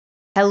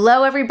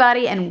Hello,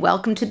 everybody, and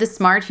welcome to the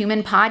Smart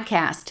Human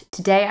Podcast.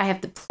 Today, I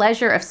have the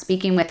pleasure of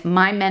speaking with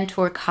my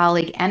mentor,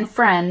 colleague, and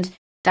friend,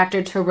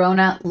 Dr.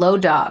 Tieraona Low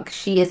Dog.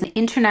 She is an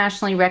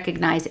internationally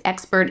recognized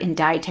expert in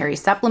dietary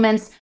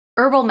supplements,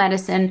 herbal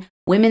medicine,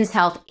 women's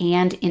health,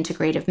 and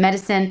integrative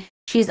medicine.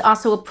 She's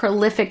also a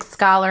prolific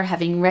scholar,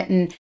 having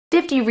written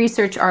 50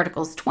 research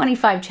articles,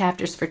 25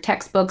 chapters for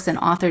textbooks, and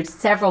authored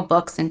several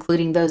books,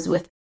 including those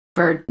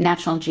for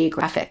National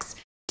Geographic.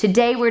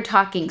 Today, we're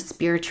talking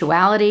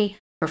spirituality,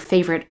 her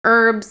favorite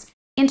herbs,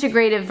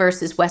 integrative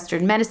versus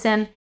Western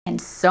medicine, and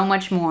so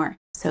much more.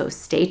 So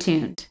stay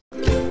tuned.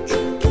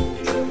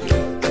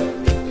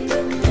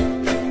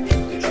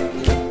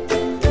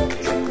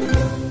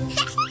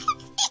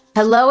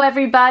 Hello,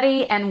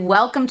 everybody, and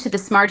welcome to the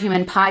Smart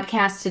Human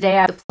Podcast. Today,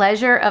 I have the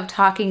pleasure of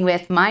talking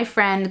with my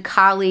friend,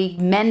 colleague,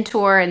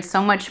 mentor, and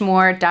so much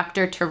more,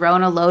 Dr.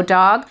 Tieraona Low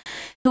Dog,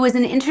 who is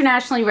an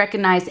internationally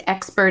recognized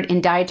expert in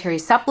dietary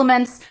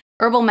supplements,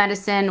 herbal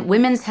medicine,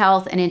 women's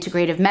health, and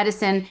integrative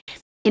medicine.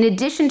 In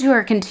addition to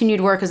her continued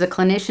work as a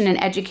clinician and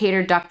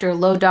educator, Dr.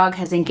 Low Dog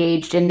has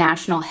engaged in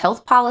national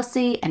health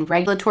policy and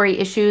regulatory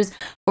issues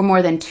for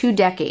more than 2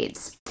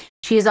 decades.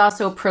 She is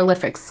also a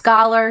prolific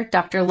scholar.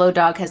 Dr. Low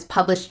Dog has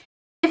published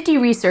 50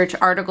 research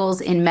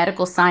articles in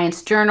medical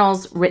science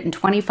journals, written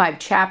 25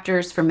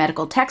 chapters for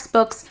medical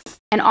textbooks,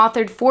 and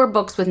authored 4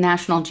 books with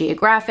National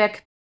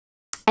Geographic,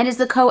 and is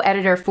the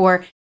co-editor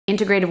for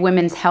Integrative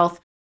Women's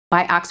Health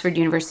by Oxford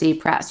University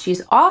Press.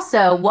 She's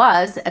also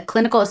was a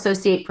clinical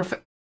associate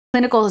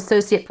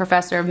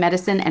professor of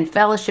medicine and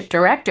fellowship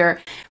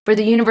director for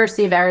the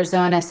University of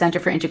Arizona Center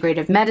for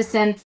Integrative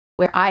Medicine,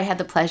 where I had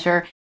the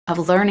pleasure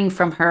of learning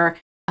from her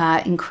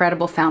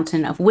incredible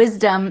fountain of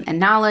wisdom and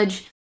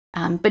knowledge.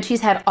 But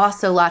she's had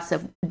also lots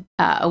of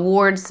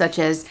awards, such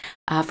as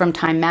from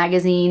Time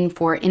Magazine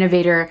for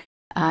Innovator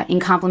in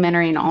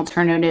Complementary and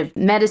Alternative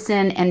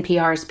Medicine,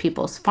 NPR's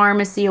People's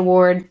Pharmacy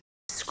Award,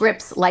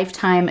 Scripps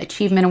Lifetime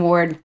Achievement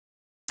Award,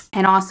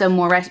 and also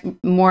more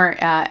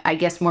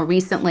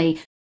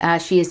recently,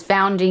 she is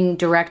founding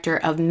director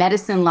of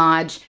Medicine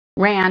Lodge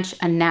Ranch,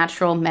 a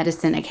natural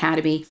medicine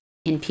academy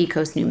in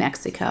Pecos, New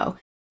Mexico.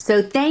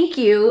 So thank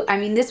you. I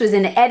mean, this was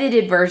an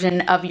edited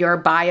version of your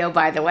bio,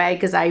 by the way,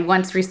 because I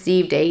once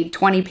received a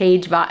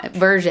 20-page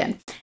version.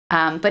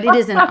 But it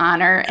is an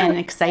honor and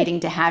exciting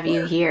to have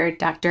you here,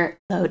 Dr.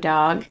 Low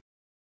Dog.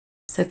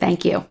 So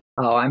thank you.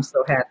 Oh, I'm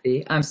so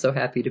happy. I'm so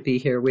happy to be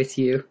here with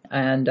you.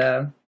 And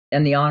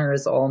the honor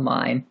is all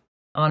mine.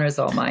 Honor is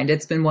all mine.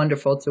 It's been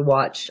wonderful to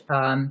watch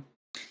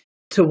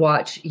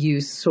you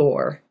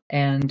soar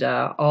and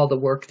all the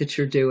work that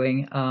you're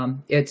doing.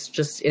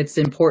 It's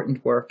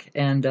important work.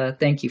 And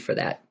thank you for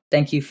that.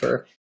 Thank you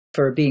for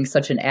being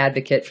such an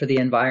advocate for the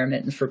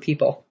environment and for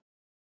people.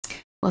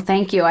 Well,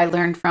 thank you. I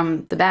learned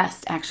from the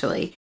best,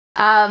 actually.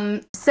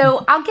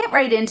 So I'll get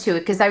right into it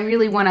because I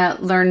really want to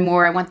learn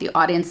more. I want the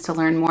audience to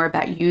learn more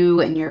about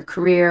you and your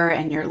career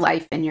and your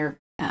life and your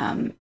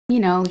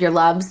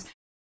loves.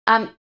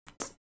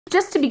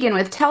 Just to begin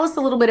with, tell us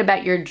a little bit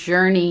about your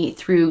journey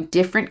through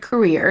different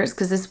careers,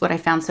 because this is what I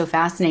found so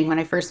fascinating when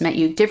I first met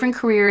you. Different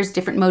careers,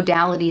 different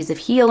modalities of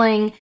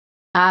healing.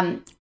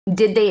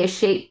 Did they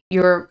shape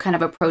your kind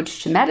of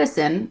approach to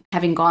medicine,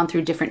 having gone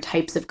through different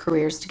types of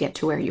careers to get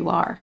to where you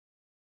are?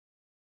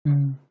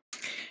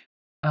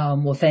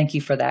 Well, thank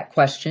you for that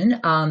question.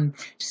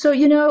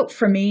 So,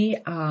 for me,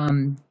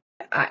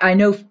 I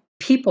know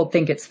people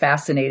think it's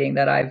fascinating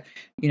that I've,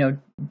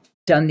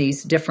 done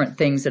these different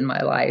things in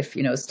my life,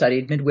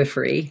 studied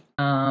midwifery.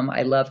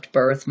 I loved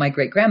birth. My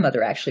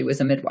great-grandmother actually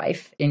was a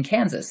midwife in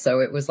Kansas.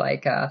 So it was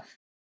like,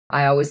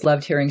 I always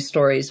loved hearing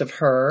stories of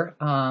her.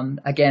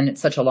 Again,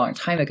 it's such a long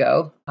time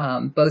ago.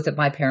 Both of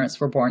my parents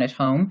were born at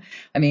home.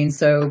 I mean,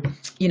 so,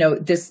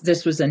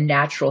 this was a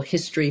natural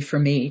history for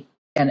me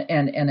and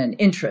an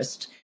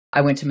interest. I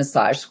went to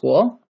massage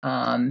school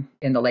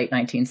in the late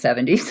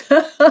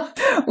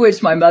 1970s,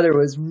 which my mother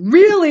was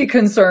really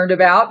concerned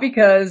about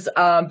because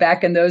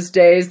back in those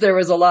days, there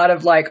was a lot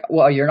of like,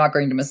 well, you're not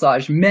going to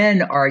massage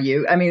men, are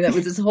you? I mean, that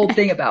was this whole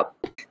thing about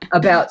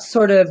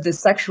sort of the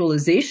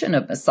sexualization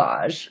of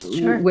massage,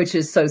 sure, which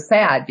is so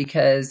sad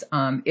because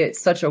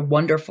it's such a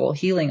wonderful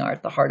healing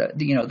art, the heart of,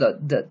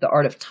 the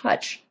art of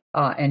touch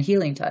and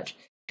healing touch.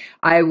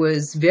 I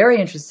was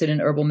very interested in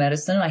herbal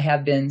medicine. I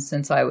have been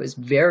since I was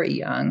very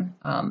young.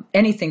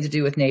 Anything to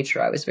do with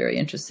nature, I was very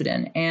interested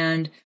in.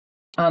 And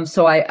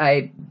so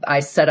I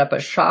set up a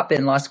shop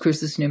in Las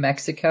Cruces, New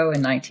Mexico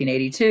in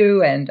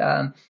 1982. And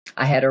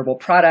I had herbal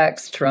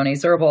products,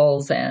 Tieraona's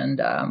Herbals,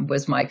 and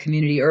was my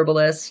community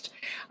herbalist.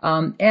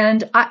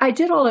 And I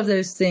did all of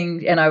those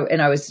things. And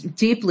I was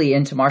deeply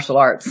into martial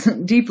arts,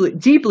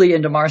 deeply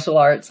into martial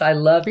arts. I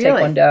love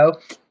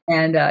Taekwondo.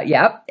 And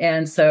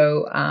and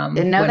so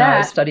when I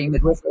was studying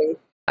midwifery,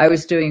 I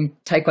was doing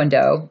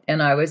Taekwondo,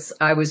 and I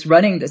was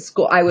running the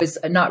school. I was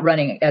not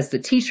running it as the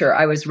teacher.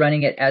 I was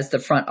running it as the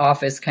front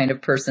office kind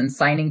of person,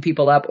 signing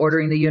people up,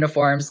 ordering the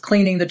uniforms,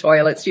 cleaning the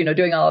toilets,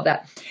 doing all of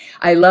that.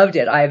 I loved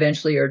it. I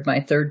eventually earned my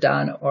third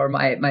dan, or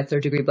my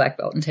third degree black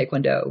belt in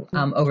Taekwondo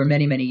over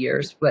many, many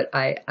years, but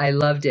I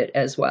loved it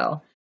as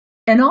well.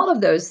 And all of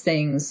those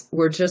things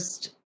were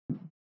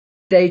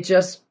they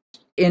just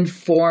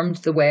informed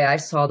the way I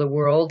saw the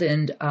world.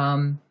 And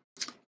all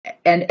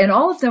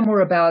of them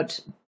were about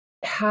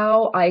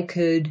how I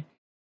could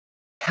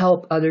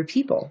help other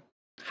people,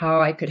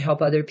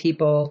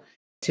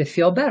 to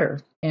feel better,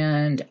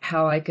 and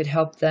how I could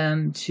help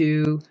them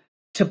to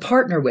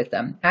partner with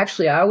them.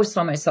 Actually, I always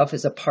saw myself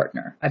as a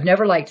partner. I'm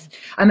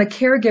a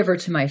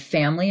caregiver to my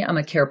family. I'm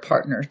a care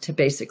partner to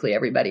basically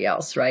everybody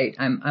else, right?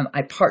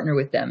 I partner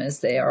with them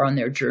as they are on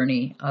their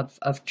journey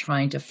of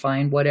trying to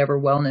find whatever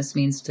wellness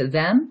means to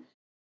them.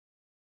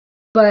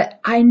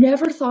 But I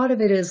never thought of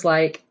it as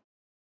like,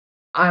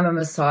 I'm a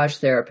massage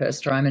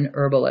therapist, or I'm an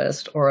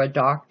herbalist, or a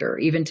doctor.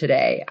 Even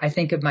today, I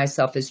think of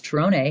myself as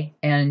Tieraona,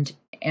 and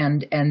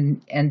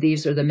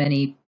these are the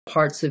many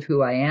parts of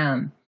who I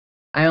am.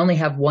 I only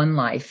have one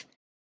life.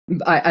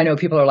 I know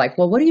people are like,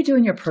 well, what do you do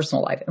in your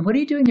personal life? And what do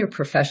you do in your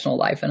professional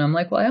life? And I'm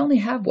like, well, I only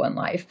have one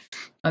life.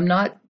 I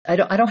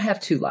don't have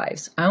two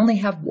lives. I only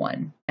have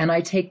one. And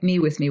I take me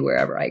with me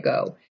wherever I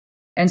go.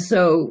 And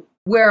so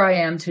where I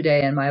am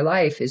today in my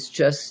life is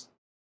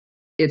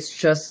it's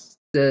just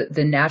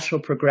the natural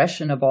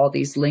progression of all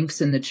these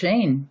links in the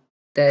chain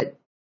that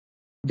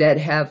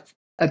have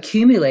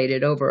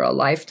accumulated over a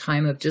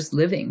lifetime of just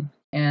living.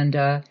 And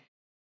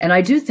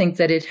I do think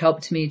that it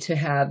helped me to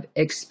have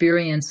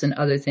experience in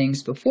other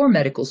things before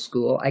medical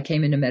school. I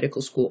came into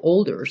medical school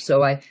older.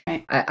 So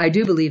I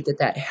do believe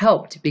that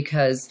helped,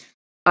 because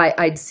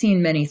I'd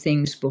seen many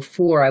things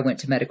before I went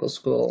to medical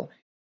school.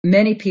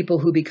 Many people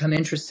who become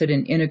interested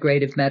in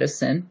integrative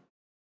medicine,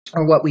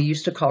 or what we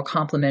used to call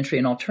complementary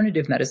and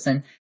alternative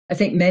medicine, I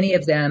think many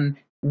of them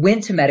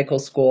went to medical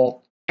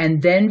school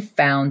and then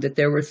found that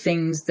there were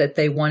things that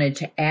they wanted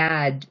to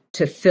add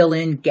to fill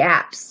in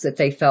gaps that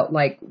they felt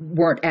like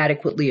weren't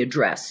adequately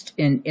addressed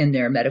in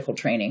their medical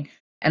training.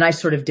 And I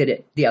sort of did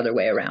it the other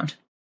way around.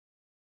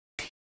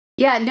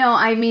 Yeah, no,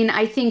 I mean,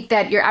 I think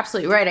that you're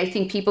absolutely right. I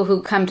think people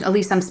who come to, at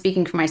least I'm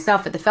speaking for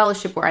myself, at the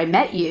fellowship where I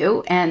met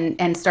you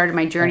and started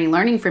my journey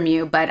learning from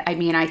you. But I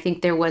mean, I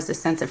think there was a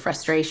sense of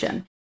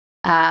frustration.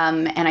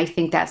 And I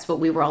think that's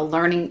what we were all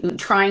learning,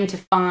 trying to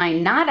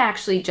find, not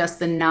actually just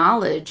the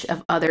knowledge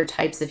of other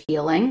types of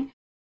healing,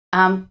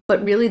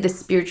 but really the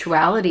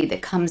spirituality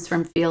that comes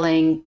from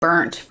feeling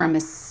burnt from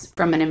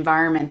an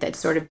environment that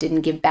sort of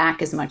didn't give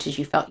back as much as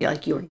you felt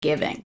like you were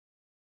giving.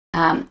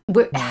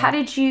 How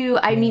did you,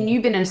 I mean,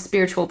 you've been a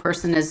spiritual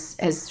person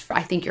as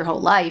I think your whole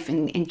life,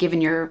 and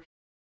given your,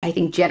 I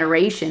think,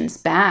 generations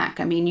back.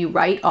 I mean, you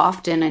write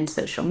often in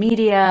social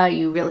media,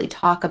 you really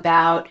talk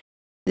about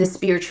the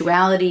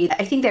spirituality.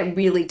 I think that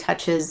really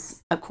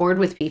touches a chord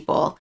with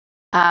people.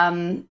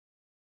 Do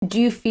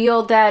you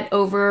feel that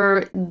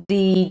over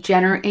the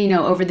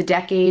over the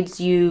decades,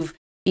 you've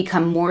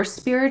become more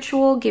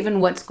spiritual,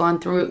 given what's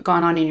gone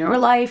on in your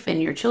life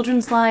and your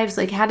children's lives?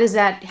 Like, how do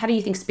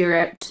you think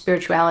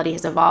spirituality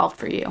has evolved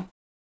for you?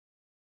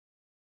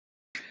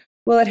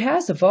 Well, it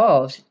has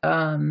evolved.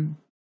 So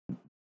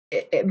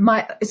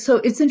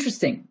it's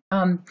interesting.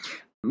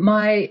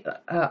 I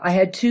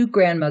had two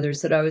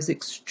grandmothers that I was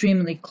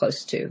extremely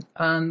close to,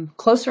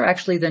 closer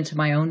actually than to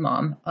my own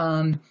mom.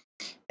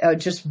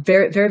 Just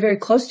very, very, very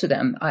close to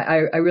them.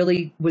 I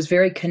really was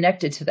very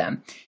connected to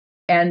them.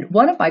 And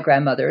one of my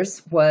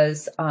grandmothers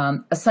was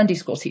a Sunday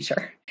school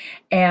teacher.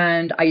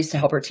 And I used to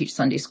help her teach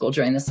Sunday school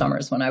during the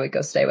summers when I would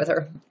go stay with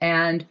her.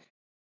 And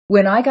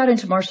when I got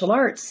into martial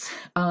arts,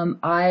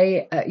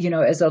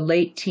 as a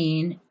late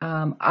teen,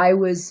 I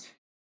was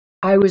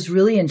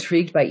really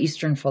intrigued by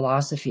Eastern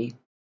philosophy.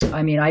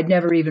 I mean, I'd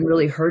never even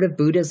really heard of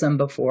Buddhism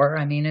before.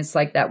 I mean, it's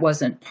like that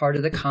wasn't part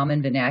of the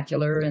common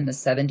vernacular in the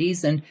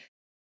 70s. And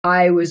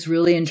I was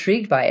really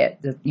intrigued by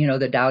it,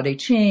 the Tao Te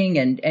Ching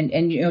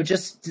and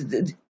just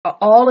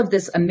all of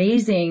this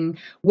amazing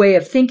way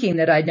of thinking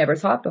that I'd never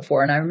thought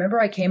before. And I remember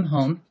I came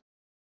home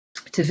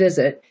to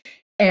visit,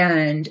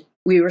 and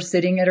we were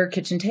sitting at our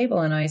kitchen table,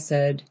 and I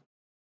said,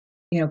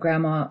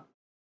 Grandma,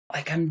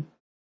 like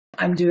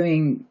I'm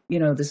doing,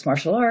 this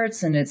martial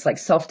arts, and it's like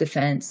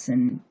self-defense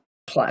and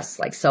plus,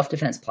 like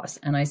self-defense plus.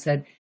 And I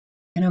said,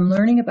 and I'm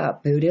learning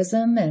about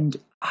Buddhism, and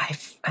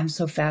I'm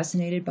so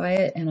fascinated by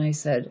it. And I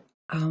said,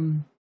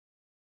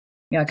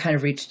 I kind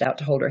of reached out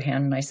to hold her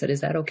hand, and I said,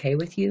 is that okay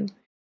with you?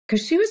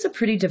 Because she was a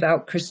pretty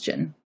devout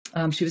Christian.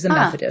 She was a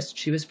Methodist.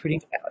 She was pretty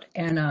devout.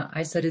 And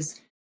I said,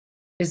 is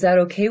that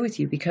okay with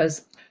you?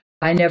 Because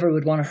I never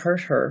would want to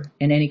hurt her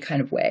in any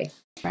kind of way.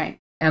 Right.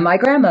 And my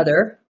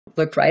grandmother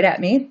looked right at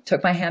me,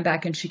 took my hand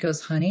back, and she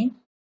goes, honey,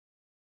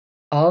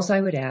 all I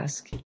would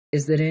ask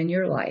is that in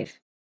your life,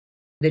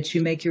 that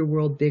you make your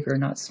world bigger,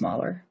 not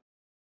smaller,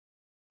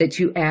 that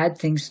you add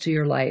things to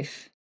your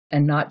life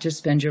and not just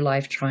spend your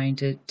life trying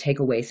to take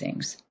away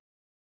things.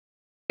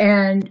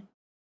 And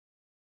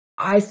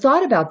I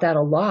thought about that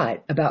a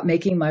lot, about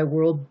making my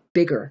world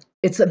bigger.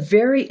 It's a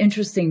very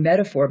interesting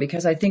metaphor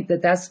because I think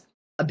that that's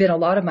been a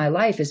lot of my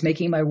life, is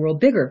making my world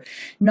bigger.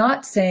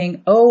 Not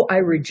saying, oh, I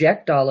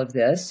reject all of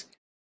this.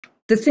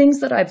 The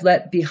things that I've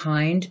left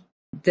behind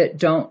that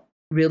don't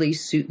really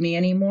suit me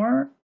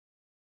anymore,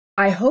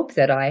 I hope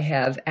that I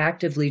have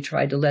actively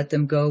tried to let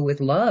them go with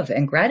love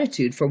and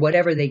gratitude for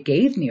whatever they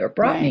gave me or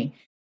brought me.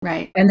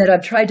 Right. And that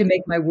I've tried to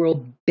make my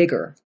world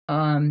bigger,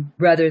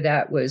 whether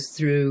that was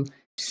through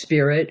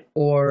spirit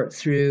or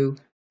through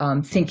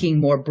thinking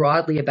more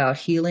broadly about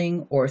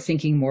healing or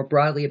thinking more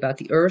broadly about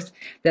the earth,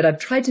 that I've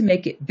tried to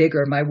make it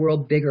bigger, my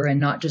world bigger, and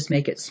not just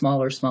make it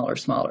smaller, smaller,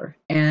 smaller.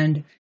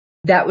 And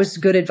that was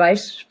good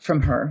advice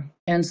from her.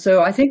 And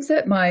so I think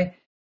that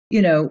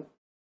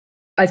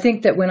I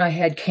think that when I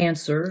had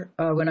cancer,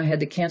 when I had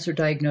the cancer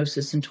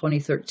diagnosis in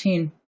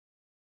 2013,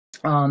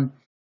 and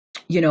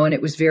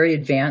it was very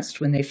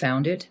advanced when they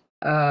found it,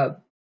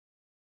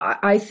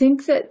 I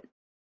think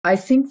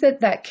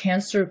that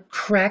cancer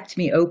cracked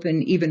me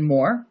open even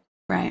more.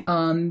 Right.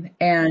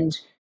 And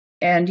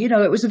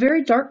it was a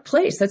very dark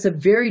place. That's a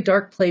very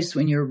dark place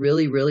when you're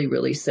really, really,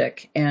 really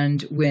sick.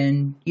 And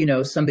when,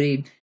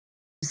 somebody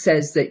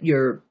says that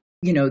you're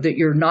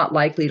not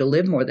likely to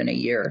live more than a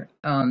year.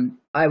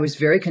 I was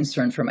very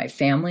concerned for my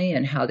family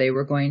and how they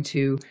were going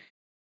to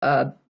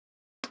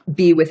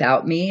be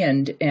without me,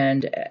 and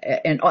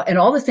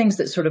all the things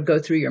that sort of go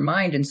through your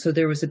mind. And so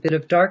there was a bit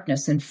of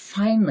darkness. And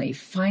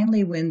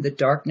finally, when the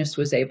darkness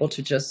was able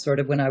to just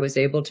when I was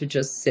able to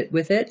just sit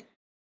with it,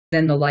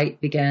 then the light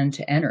began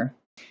to enter.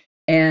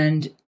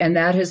 And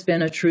that has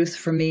been a truth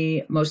for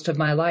me most of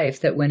my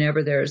life, that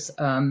whenever there's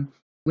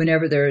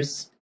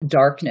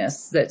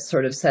darkness that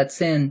sort of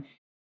sets in,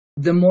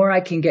 the more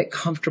I can get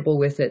comfortable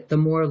with it, the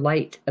more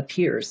light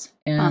appears.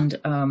 And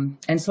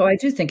so I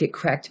do think it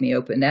cracked me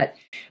open. That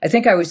I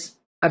think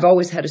I've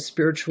always had a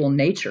spiritual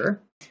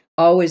nature,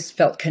 always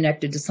felt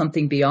connected to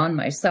something beyond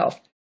myself.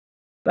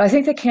 But I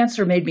think the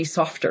cancer made me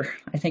softer.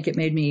 I think it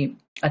made me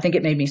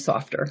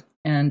softer.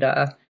 And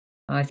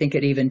I think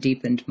it even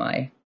deepened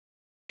my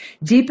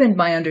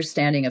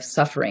understanding of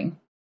suffering,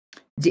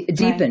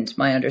 deepened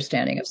my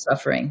understanding of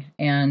suffering.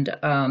 And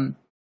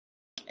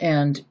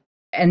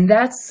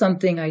that's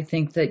something I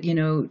think that,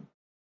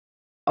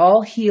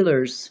 all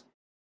healers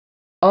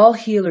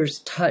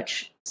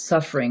touch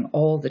suffering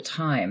all the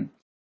time.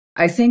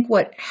 I think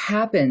what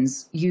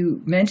happens,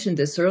 you mentioned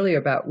this earlier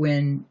about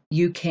when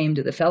you came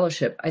to the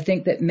fellowship, I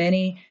think that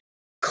many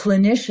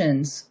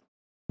clinicians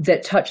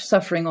that touch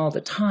suffering all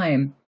the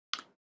time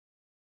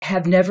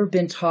have never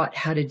been taught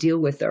how to deal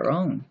with their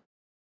own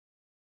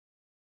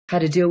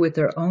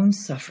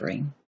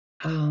suffering.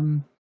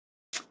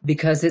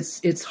 Because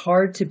it's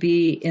hard to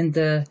be in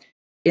the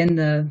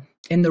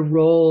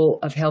role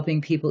of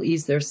helping people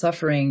ease their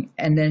suffering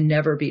and then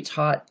never be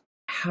taught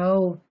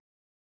how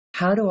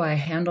do I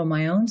handle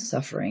my own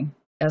suffering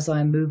as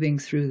I'm moving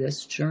through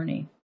this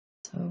journey.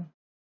 So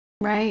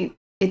right,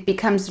 it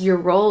becomes your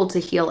role to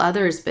heal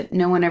others, but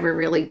no one ever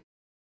really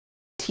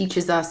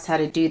teaches us how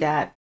to do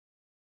that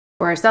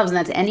for ourselves. And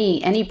that's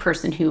any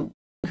person who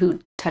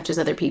touches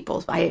other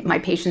people. My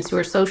patients who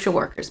are social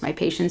workers, my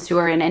patients who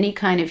are in any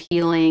kind of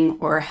healing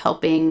or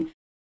helping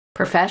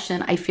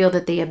profession, I feel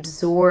that they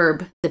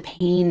absorb the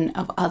pain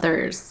of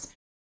others.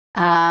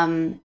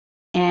 And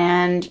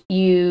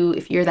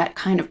if you're that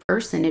kind of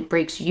person, it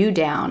breaks you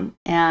down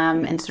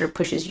and sort of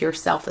pushes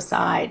yourself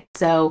aside.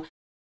 So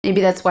maybe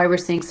that's why we're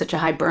seeing such a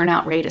high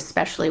burnout rate,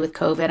 especially with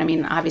COVID. I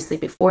mean, obviously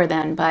before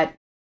then, but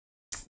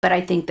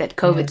I think that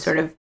COVID sort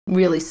of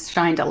really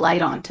shined a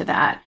light onto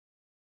that.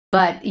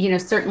 But,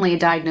 certainly a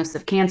diagnosis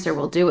of cancer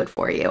will do it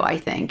for you, I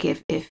think,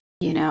 if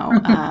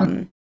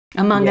among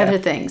other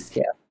things.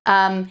 Yeah.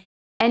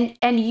 And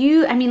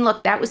you, I mean,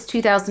 look, that was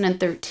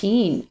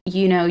 2013.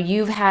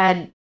 You've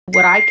had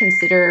what I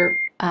consider,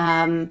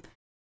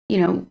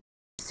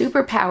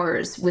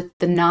 superpowers with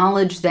the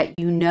knowledge that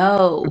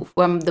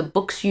from the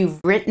books you've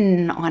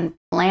written on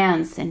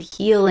plants and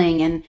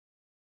healing. And,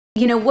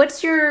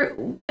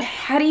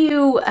 how do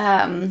you,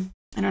 I'm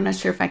not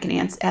sure if I can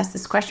ask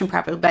this question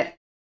properly, but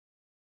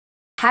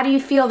how do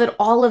you feel that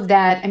all of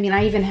that, I mean,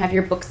 I even have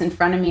your books in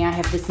front of me. I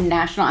have this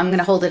national, I'm going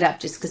to hold it up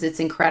just because it's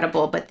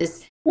incredible, but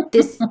this,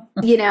 it's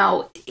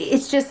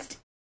just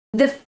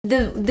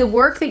the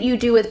work that you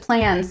do with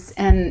plants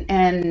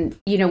and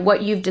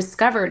what you've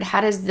discovered,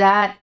 how does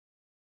that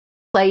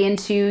play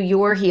into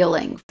your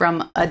healing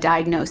from a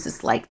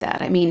diagnosis like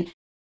that? I mean,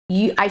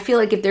 I feel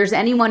like if there's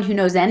anyone who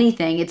knows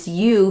anything, it's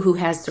you who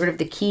has sort of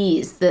the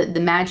keys, the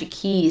magic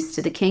keys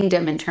to the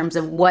kingdom in terms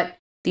of what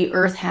the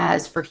earth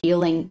has for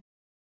healing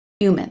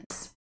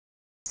humans.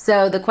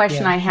 So the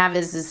question I have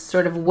is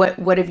sort of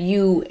what have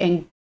you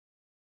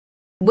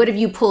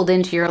pulled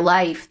into your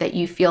life that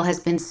you feel has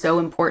been so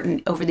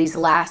important over these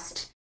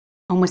last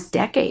almost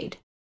decade?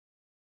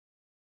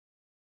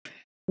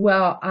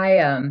 Well,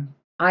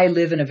 I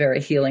live in a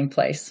very healing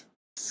place.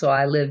 So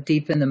I live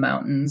deep in the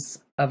mountains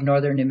of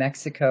northern New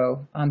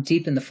Mexico.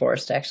 Deep in the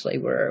forest, actually.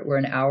 We're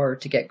an hour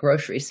to get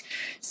groceries,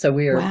 so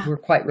we're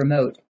quite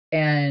remote.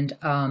 And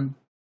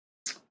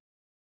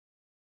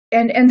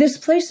and this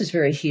place is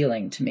very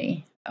healing to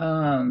me.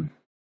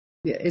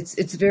 Yeah,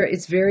 it's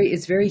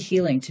very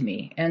healing to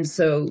me. And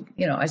so,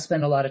 I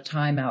spend a lot of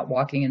time out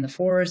walking in the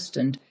forest,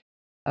 and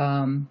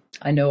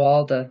I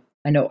know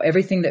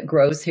everything that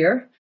grows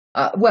here.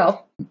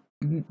 Well,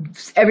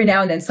 every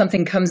now and then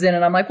something comes in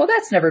and I'm like, well,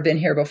 that's never been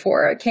here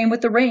before. It came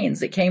with the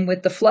rains. It came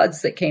with the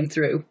floods that came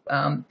through,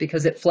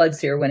 because it floods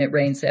here when it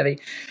rains heavy.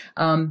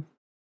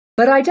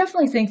 But I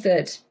definitely think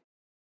that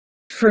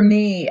for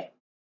me,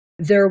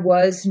 there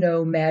was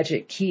no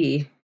magic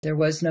key. There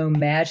was no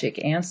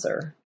magic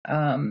answer.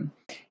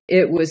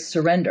 It was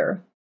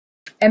surrender.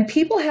 And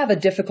people have a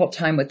difficult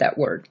time with that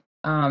word,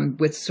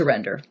 with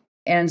surrender.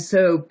 And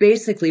so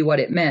basically what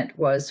it meant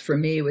was, for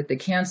me with the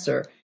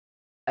cancer,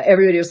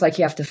 everybody was like,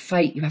 you have to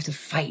fight,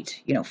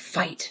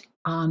 fight.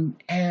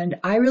 And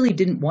I really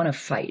didn't want to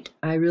fight.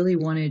 I really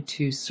wanted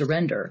to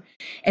surrender.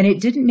 And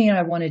it didn't mean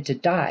I wanted to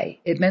die.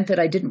 It meant that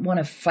I didn't want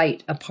to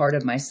fight a part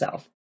of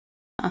myself.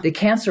 The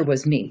cancer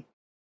was me.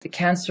 The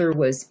cancer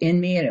was in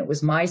me, and it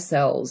was my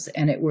cells,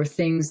 and it were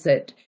things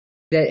that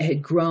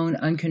had grown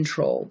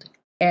uncontrolled.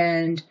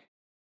 And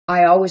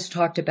I always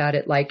talked about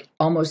it like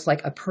almost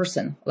like a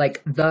person,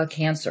 like the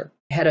cancer.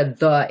 It had a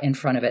the in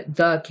front of it,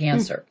 the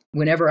cancer.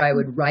 Whenever I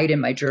would write in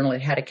my journal,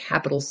 it had a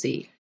capital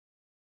C.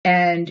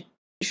 And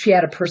she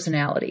had a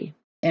personality,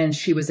 and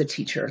she was a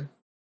teacher.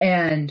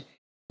 And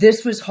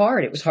this was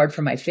hard. It was hard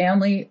for my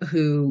family,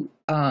 who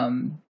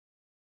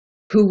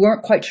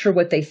weren't quite sure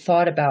what they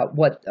thought about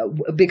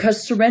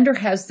because surrender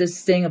has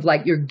this thing of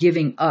like, you're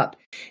giving up,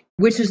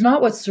 which is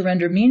not what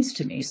surrender means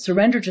to me.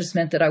 Surrender just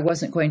meant that I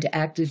wasn't going to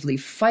actively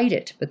fight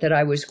it, but that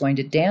I was going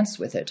to dance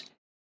with it,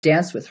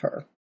 dance with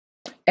her.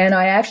 And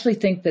I actually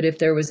think that if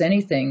there was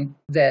anything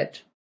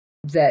that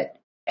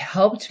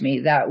helped me,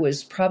 that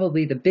was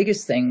probably the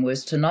biggest thing,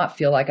 was to not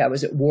feel like I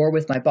was at war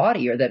with my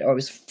body, or that I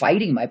was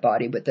fighting my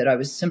body, but that I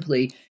was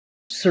simply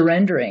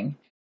surrendering.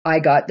 I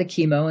got the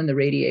chemo and the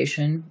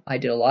radiation. I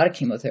did a lot of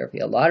chemotherapy,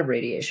 a lot of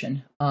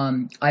radiation.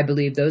 I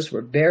believe those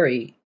were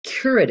very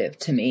curative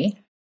to me,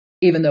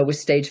 even though with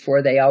stage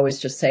 4, they always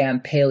just say I'm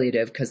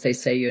palliative, because they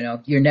say,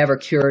 you're never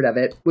cured of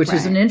it, which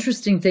is an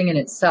interesting thing in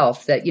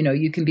itself, that,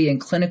 you can be in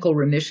clinical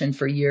remission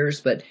for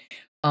years, but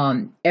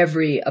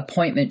every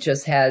appointment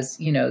just has,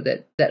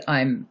 that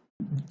I'm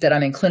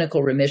in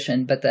clinical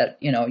remission, but that,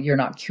 you're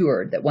not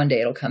cured, that one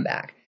day it'll come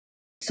back.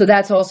 So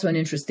that's also an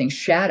interesting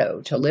shadow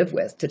to live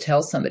with, to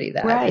tell somebody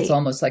that. Right. It's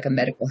almost like a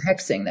medical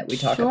hexing that we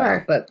talk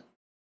about. But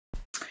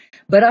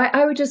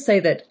I would just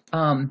say that,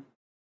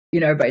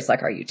 everybody's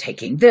like, are you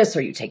taking this?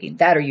 Are you taking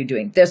that? Are you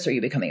doing this? Are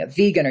you becoming a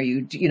vegan? Are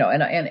you,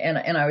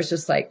 and I was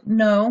just like,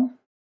 no,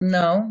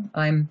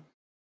 I'm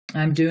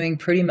doing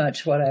pretty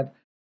much what I've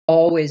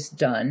always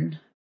done.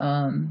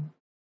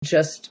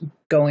 Just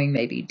going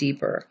maybe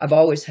deeper. I've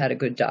always had a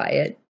good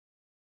diet.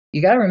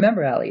 You got to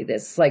remember, Allie,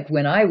 this, like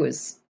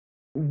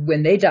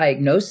when they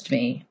diagnosed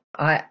me,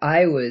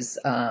 I was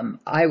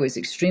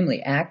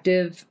extremely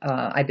active.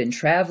 I'd been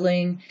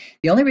traveling.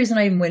 The only reason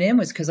I even went in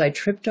was because I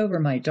tripped over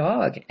my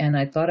dog, and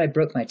I thought I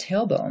broke my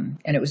tailbone,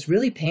 and it was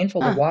really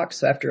painful to walk.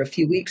 So after a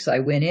few weeks, I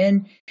went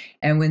in,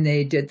 and when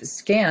they did the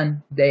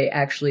scan, they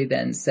actually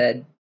then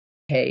said,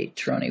 hey,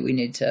 Tieraona, we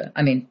need to,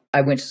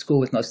 I went to school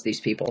with most of these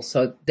people,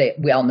 so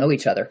we all know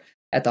each other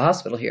at the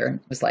hospital here. And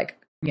it was like,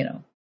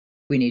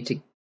 we need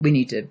to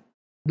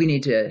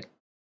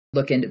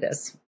look into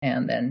this.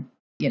 And then,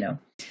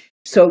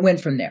 so it went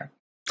from there.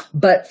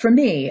 But for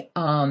me,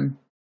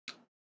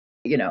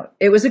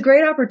 it was a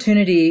great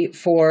opportunity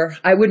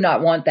I would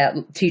not want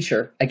that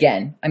teacher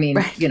again.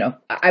 Right.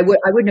 I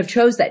wouldn't have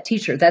chose that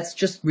teacher. That's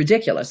just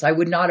ridiculous. I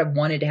would not have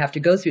wanted to have to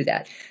go through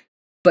that.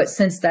 But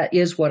since that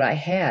is what I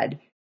had,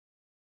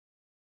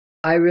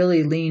 I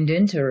really leaned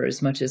into her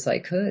as much as I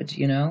could.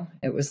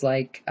 It was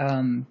like,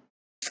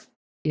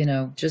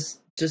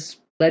 just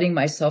letting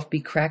myself be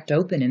cracked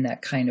open in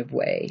that kind of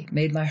way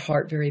made my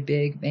heart very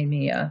big, made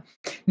me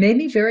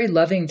very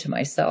loving to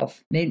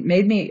myself, made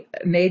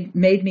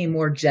me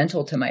more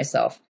gentle to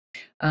myself.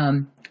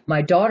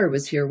 My daughter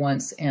was here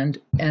once, and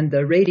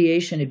the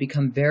radiation had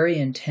become very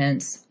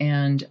intense,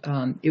 and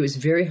it was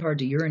very hard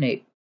to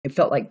urinate. It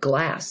felt like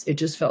glass. It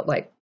just felt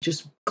like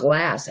just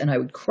glass, and I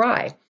would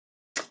cry.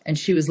 And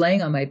she was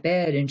laying on my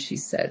bed, and she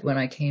said, when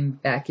I came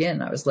back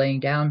in, I was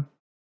laying down,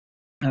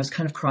 I was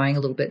kind of crying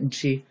a little bit, and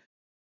she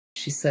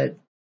said,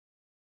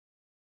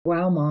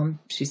 wow, Mom,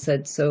 she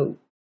said, so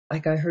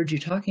like I heard you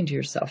talking to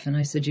yourself. And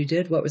I said, you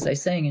did? What was I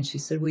saying? And she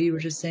said, well, you were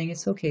just saying,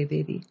 it's okay,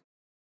 baby.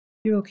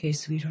 You're okay,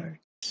 sweetheart.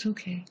 It's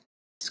okay.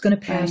 It's going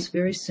to pass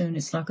very soon.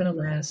 It's not going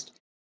to last.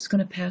 It's going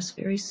to pass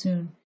very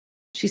soon.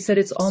 She said,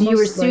 it's almost so you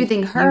were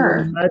soothing like her.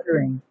 You were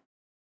mothering.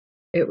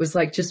 It was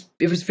like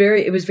it was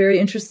very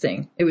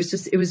interesting. It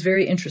was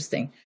very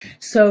interesting.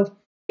 So,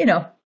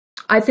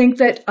 I think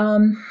that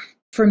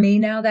for me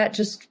now, that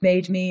just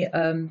made me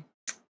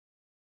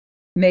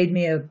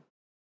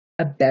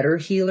a better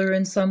healer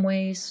in some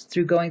ways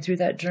through going through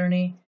that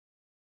journey.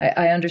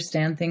 I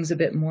understand things a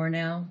bit more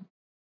now.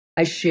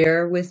 I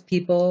share with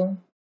people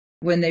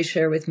when they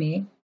share with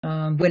me,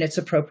 when it's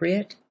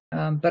appropriate.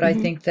 But I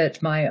think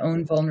that my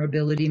own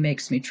vulnerability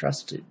makes me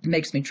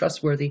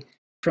trustworthy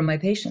from my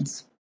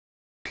patients.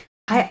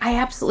 I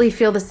absolutely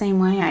feel the same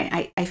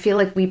way. I feel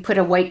like we put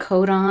a white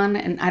coat on,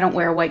 and I don't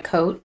wear a white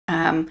coat.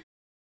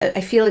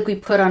 I feel like we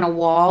put on a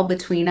wall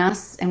between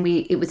us, and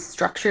it was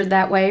structured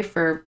that way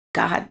for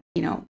God,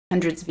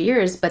 hundreds of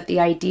years. But the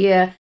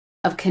idea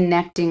of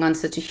connecting on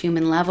such a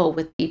human level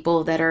with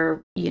people that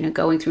are,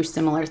 going through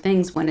similar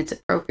things when it's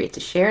appropriate to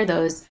share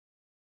those,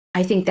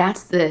 I think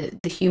that's the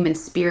human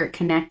spirit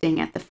connecting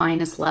at the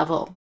finest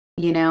level,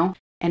 and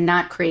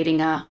not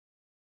creating a,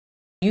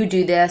 you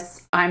do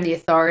this, I'm the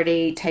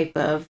authority type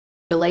of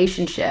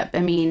relationship.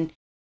 I mean,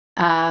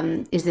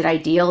 is it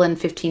ideal in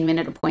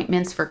 15-minute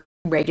appointments for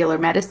regular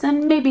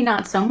medicine? Maybe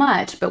not so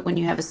much, but when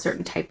you have a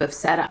certain type of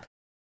setup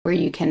where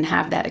you can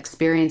have that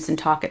experience and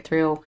talk it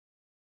through.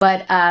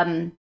 But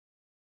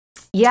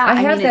yeah, I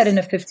have that in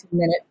a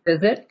 15-minute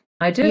visit.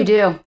 I do. You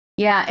do.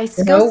 Yeah, it's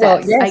skill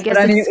sets. Yes, I guess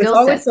but it's it was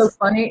always so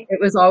funny. It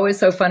was always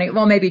so funny.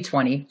 Well, maybe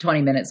 20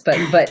 minutes,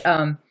 but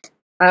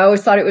I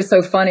always thought it was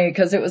so funny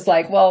because it was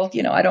like, well,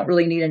 I don't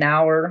really need an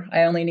hour.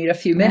 I only need a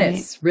few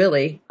minutes,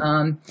 really.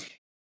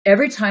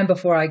 Every time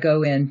before I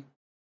go in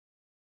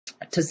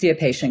to see a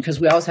patient, because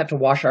we always have to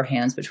wash our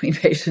hands between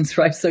patients,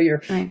 right? So you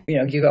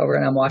go over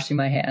and I'm washing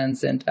my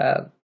hands, and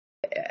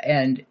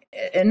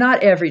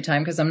not every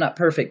time because I'm not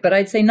perfect, but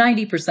I'd say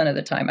 90% of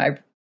the time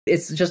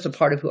it's just a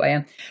part of who I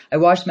am. I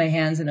wash my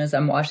hands, and as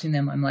I'm washing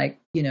them, I'm like,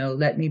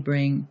 let me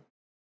bring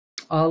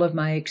all of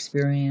my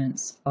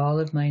experience, all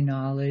of my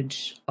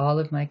knowledge, all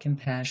of my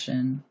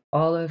compassion,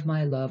 all of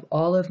my love,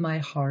 all of my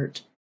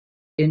heart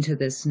into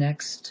this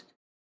next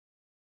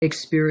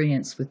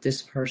experience with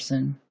this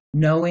person,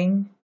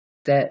 knowing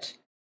that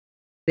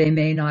they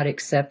may not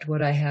accept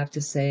what I have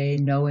to say,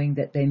 knowing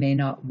that they may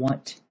not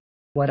want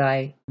what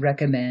I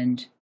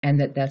recommend, and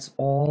it's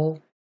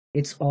all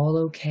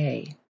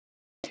okay.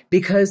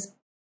 Because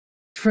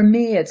for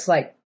me, it's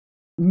like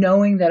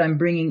knowing that I'm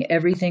bringing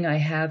everything I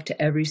have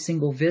to every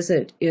single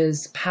visit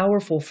is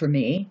powerful for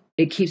me.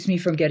 It keeps me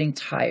from getting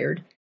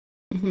tired.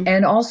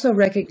 And also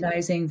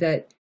recognizing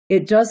that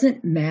it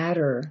doesn't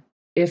matter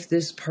if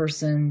this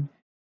person,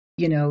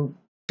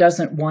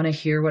 doesn't want to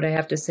hear what I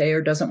have to say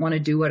or doesn't want to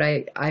do what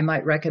I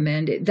might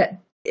recommend.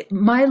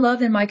 My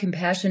love and my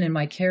compassion and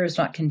my care is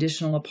not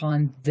conditional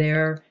upon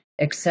their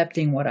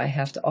accepting what I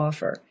have to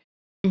offer.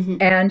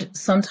 And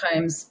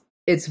sometimes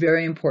it's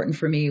very important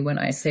for me when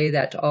I say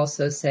that to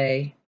also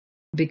say,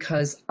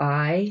 because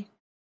I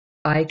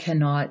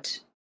cannot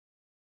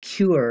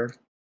cure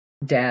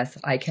death,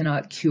 I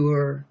cannot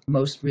cure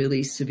most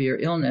really severe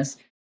illness.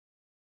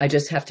 I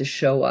just have to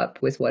show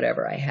up with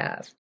whatever I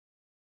have.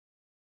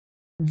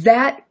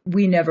 That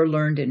we never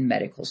learned in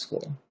medical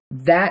school.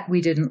 That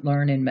we didn't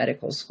learn in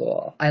medical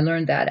school. I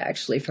learned that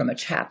actually from a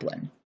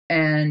chaplain.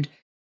 And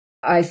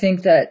I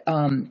think that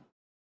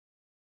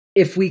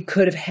if we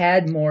could have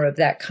had more of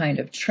that kind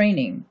of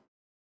training,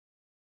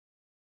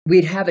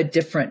 we'd have a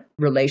different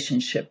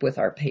relationship with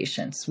our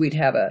patients. We'd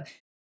have a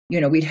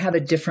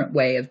different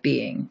way of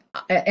being.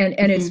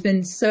 And it's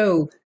been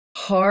so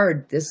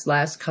hard this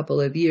last couple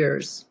of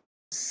years,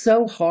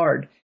 so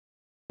hard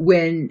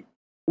when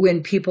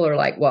people are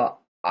like, well,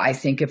 I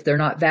think if they're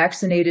not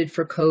vaccinated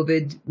for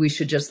COVID, we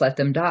should just let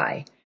them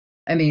die.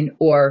 I mean,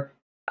 there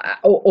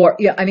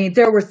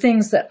were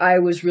things that I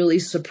was really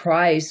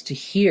surprised to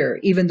hear,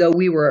 even though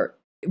we were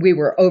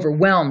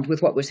overwhelmed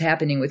with what was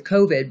happening with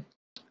COVID.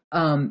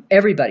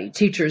 Everybody,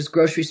 teachers,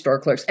 grocery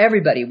store clerks,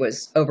 everybody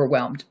was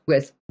overwhelmed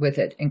with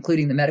it,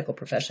 including the medical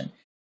profession.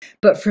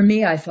 But for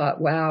me, I thought,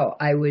 wow,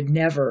 I would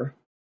never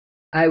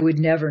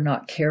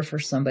not care for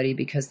somebody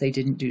because they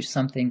didn't do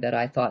something that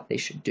I thought they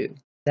should do.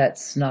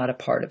 That's not a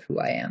part of who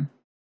I am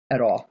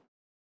at all.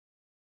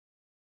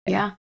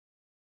 Yeah.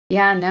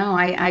 Yeah, no,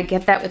 I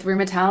get that with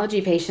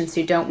rheumatology patients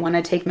who don't want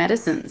to take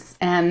medicines.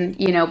 And,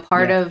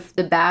 part of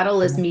the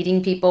battle is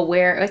meeting people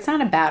where it's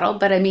not a battle,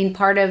 but I mean,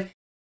 part of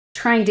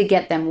trying to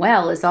get them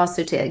well is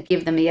also to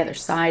give them the other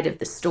side of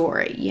the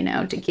story,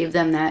 to give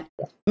them that.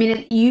 I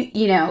mean,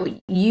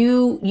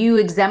 you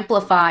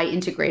exemplify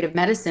integrative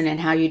medicine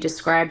and how you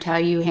described how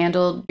you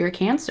handled your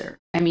cancer.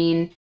 I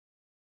mean,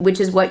 which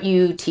is what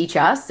you teach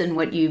us and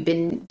what you've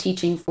been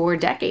teaching for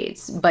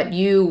decades. But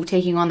you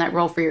taking on that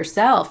role for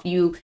yourself,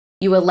 you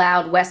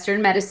allowed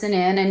Western medicine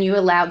in, and you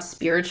allowed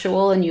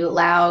spiritual, and you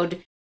allowed,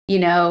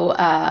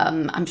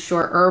 I'm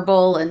sure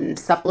herbal and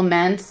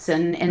supplements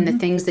and the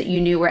things that you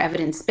knew were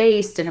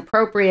evidence-based and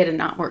appropriate and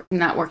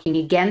not working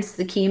against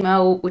the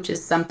chemo, which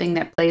is something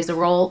that plays a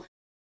role.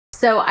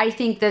 So I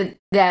think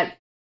that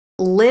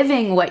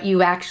living what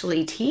you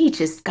actually teach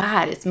is,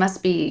 God, it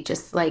must be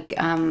just like,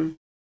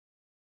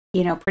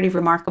 pretty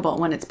remarkable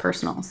when it's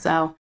personal.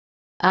 So,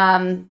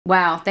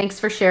 wow, thanks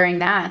for sharing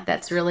that.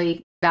 That's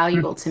really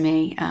valuable to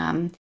me.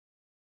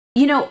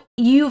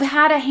 You've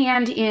had a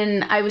hand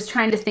in, I was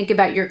trying to think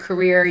about your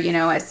career,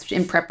 as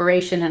in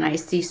preparation, and I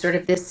see sort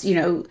of this,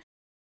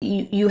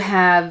 you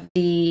have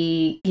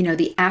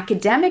the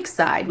academic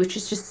side, which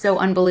is just so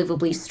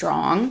unbelievably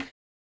strong.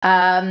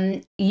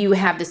 You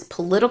have this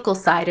political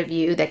side of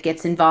you that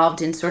gets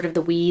involved in sort of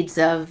the weeds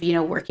of,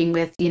 working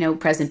with,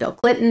 President Bill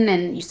Clinton,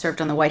 and you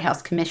served on the White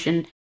House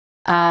Commission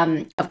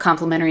of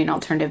Complementary and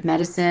Alternative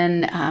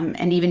Medicine,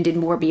 and even did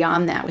more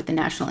beyond that with the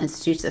National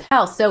Institutes of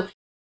Health. So,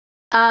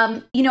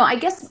 I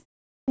guess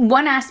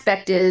one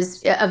aspect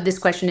of this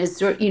question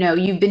is,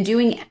 you've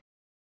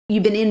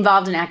been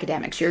involved in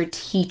academics. You're a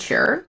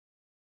teacher.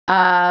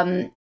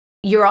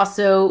 You're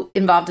also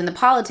involved in the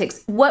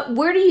politics.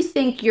 Where do you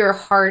think your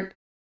heart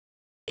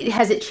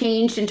has it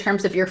changed in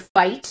terms of your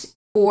fight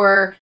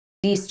for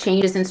these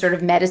changes in sort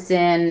of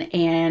medicine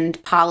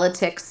and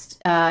politics,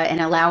 and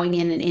allowing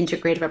in an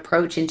integrative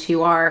approach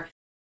into our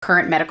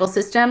current medical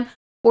system?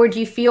 Or do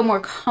you feel more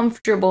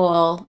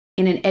comfortable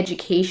in an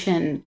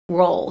education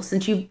role?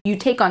 Since you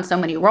take on so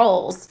many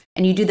roles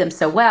and you do them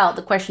so well,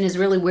 the question is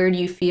really, where do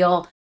you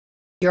feel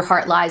your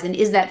heart lies? And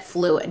is that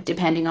fluid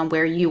depending on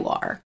where you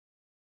are?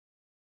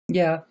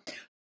 Yeah.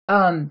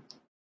 I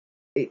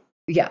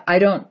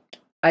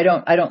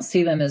don't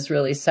see them as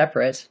really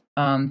separate.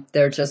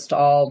 They're just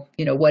all,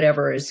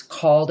 whatever is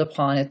called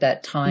upon at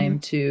that time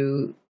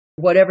to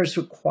whatever's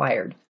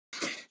required.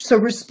 So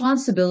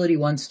responsibility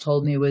once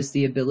told me was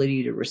the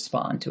ability to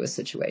respond to a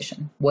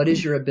situation. What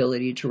is your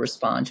ability to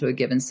respond to a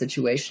given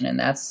situation? And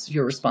that's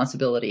your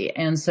responsibility.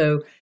 And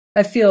so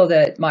I feel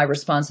that my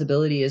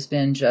responsibility has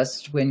been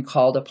just when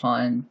called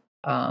upon,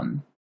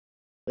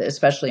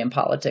 especially in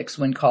politics,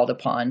 when called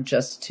upon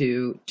just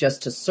to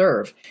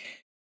serve.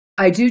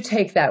 I do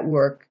take that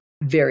work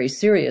very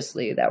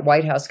seriously. That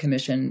White House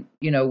Commission,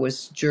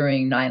 was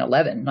during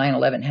 9/11.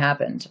 9/11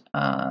 happened.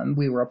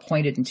 We were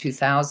appointed in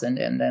 2000,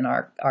 and then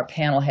our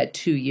panel had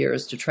 2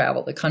 years to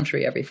travel the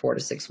country every 4 to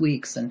 6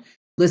 weeks and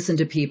listen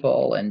to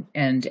people and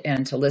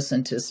to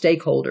listen to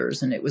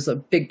stakeholders. And it was a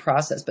big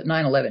process, but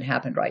 9/11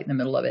 happened right in the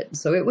middle of it.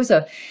 So it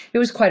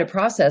was quite a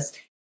process.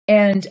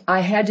 And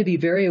I had to be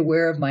very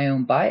aware of my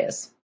own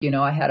bias.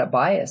 I had a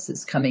bias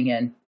that's coming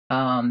in.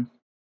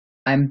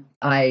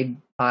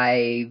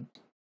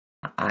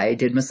 I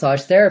did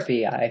massage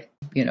therapy. I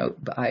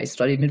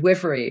studied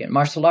midwifery and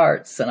martial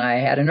arts, and I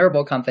had an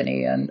herbal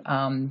company. And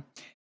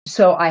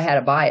so I had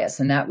a bias.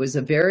 And that was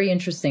a very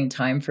interesting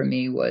time for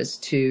me, was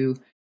to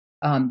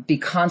be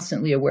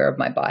constantly aware of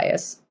my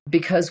bias.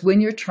 Because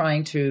when you're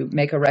trying to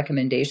make a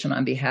recommendation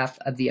on behalf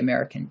of the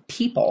American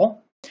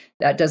people,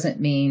 that doesn't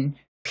mean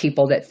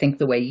people that think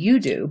the way you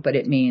do, but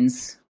it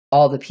means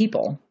all the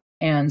people.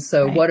 And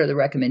so What are the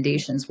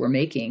recommendations we're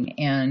making?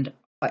 And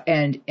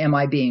am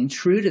I being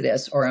true to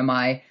this, or am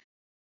I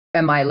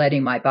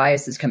letting my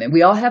biases come in?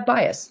 We all have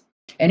bias.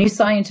 Any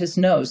scientist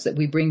knows that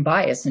we bring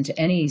bias into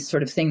any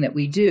sort of thing that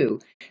we do.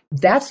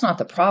 That's not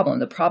the problem.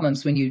 The problem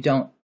is when you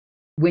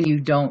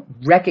don't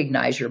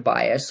recognize your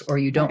bias, or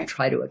you don't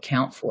try to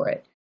account for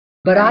it.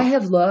 But I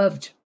have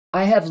loved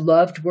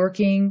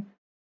working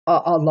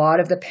a lot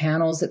of the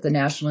panels at the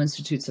National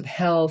Institutes of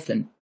Health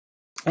and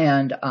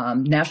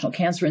National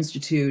Cancer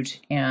Institute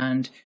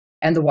and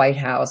the White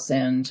House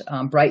and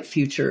Bright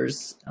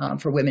Futures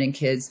for Women and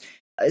Kids.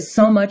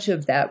 So much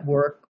of that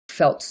work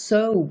felt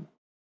so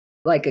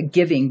like a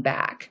giving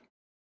back.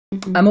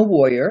 Mm-hmm. I'm a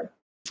warrior.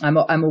 I'm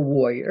a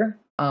warrior.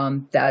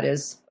 That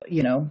is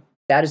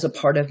a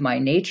part of my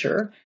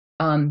nature.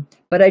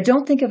 But I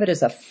don't think of it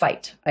as a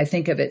fight. I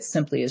think of it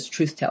simply as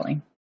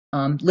truth-telling,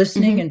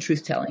 listening and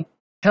truth-telling.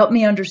 Help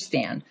me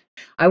understand.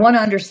 I want to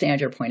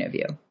understand your point of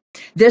view.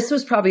 This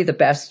was probably the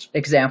best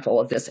example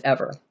of this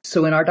ever.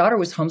 So when our daughter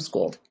was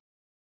homeschooled,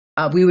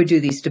 we would do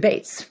these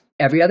debates.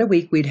 Every other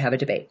week, we'd have a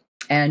debate.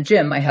 And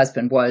Jim, my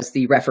husband, was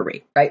the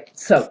referee, right?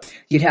 So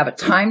you'd have a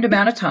timed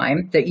amount of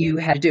time that you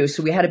had to do.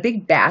 So we had a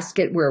big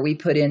basket where we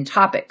put in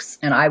topics,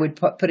 and I would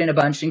put in a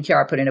bunch, and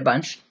Kiara put in a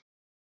bunch.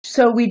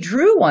 So we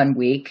drew one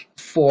week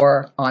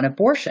on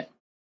abortion.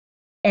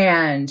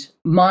 And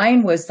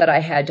mine was that I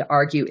had to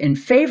argue in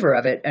favor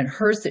of it, and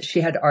hers that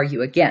she had to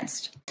argue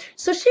against.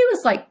 So she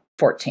was like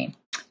 14.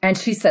 And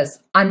she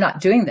says, I'm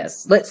not doing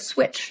this. Let's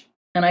switch.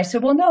 And I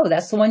said, well, no,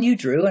 that's the one you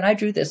drew, and I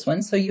drew this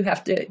one. So you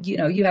have to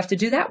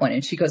do that one.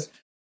 And she goes,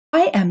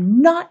 I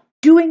am not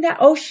doing that.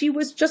 Oh, she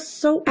was just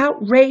so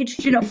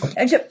outraged, and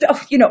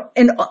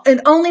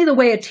only the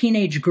way a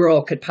teenage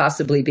girl could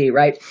possibly be,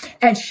 right?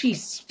 And she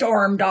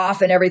stormed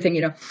off and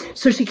everything,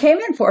 So she came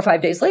in 4 or 5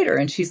 days later,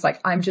 and she's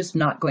like, I'm just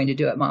not going to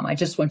do it, Mom. I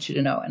just want you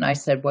to know. And I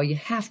said, well, you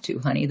have to,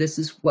 honey. This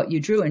is what you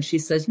drew. And she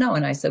says, no.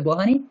 And I said, well,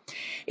 honey,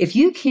 if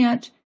you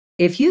can't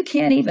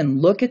even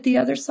look at the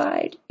other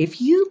side, if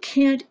you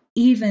can't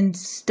even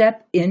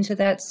step into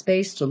that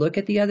space to look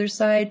at the other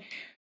side,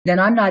 then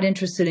I'm not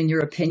interested in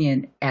your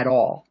opinion at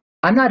all.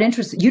 I'm not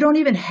interested. You don't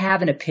even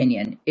have an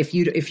opinion if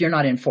you're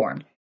not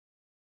informed.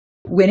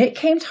 When it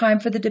came time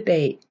for the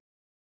debate,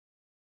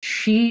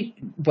 she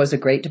was a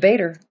great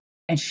debater,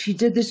 and she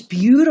did this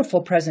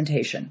beautiful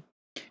presentation.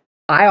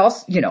 I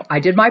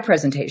did my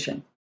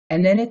presentation.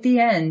 And then at the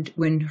end,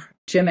 when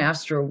Jim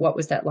asked her what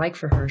was that like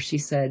for her, she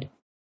said,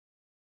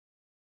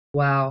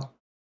 wow,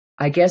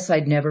 I guess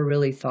I'd never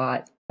really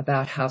thought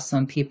about how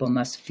some people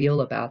must feel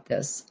about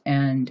this.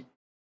 And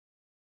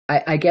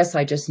I guess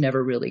I just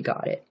never really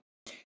got it.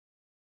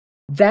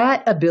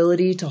 that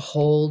ability to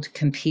hold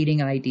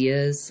competing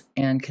ideas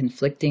and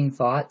conflicting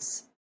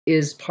thoughts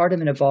is part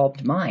of an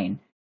evolved mind.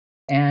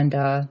 And,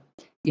 and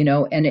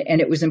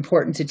it was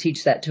important to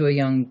teach that to a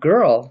young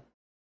girl,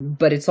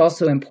 but it's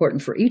also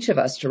important for each of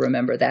us to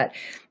remember that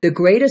the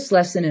greatest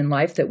lesson in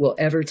life that we'll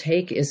ever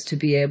take is to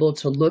be able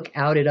to look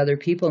out at other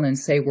people and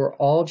say, we're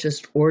all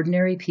just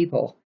ordinary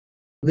people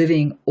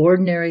living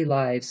ordinary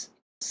lives,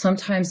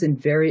 sometimes in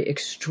very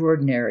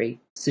extraordinary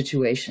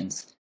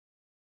situations.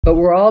 But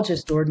we're all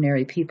just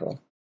ordinary people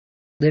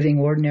living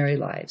ordinary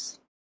lives.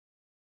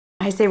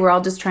 I say we're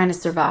all just trying to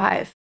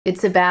survive.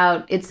 It's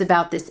about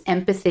this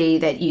empathy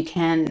that you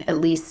can at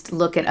least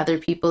look at other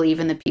people,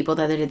 even the people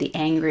that are the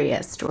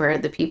angriest or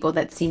the people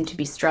that seem to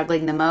be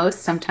struggling the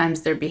most.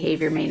 Sometimes their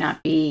behavior may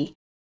not be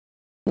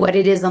what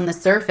it is on the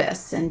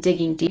surface, and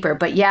digging deeper.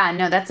 But yeah,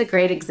 no, that's a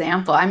great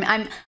example.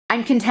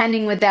 I'm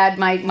contending with that.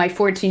 My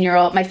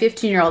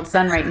 15-year-old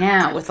son right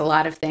now with a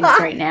lot of things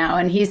right now,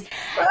 and he's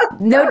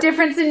no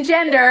difference in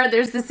gender.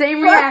 There's the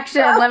same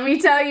reaction. Let me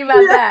tell you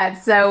about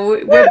that.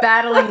 So we're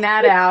battling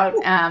that out.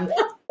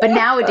 But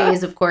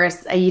nowadays, of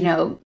course,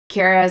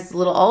 Kara's a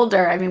little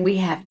older. I mean, we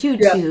have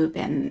YouTube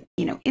and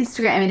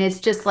Instagram. I mean, it's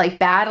just like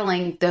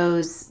battling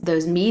those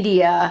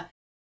media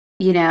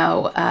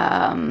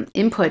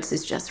inputs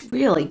is just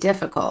really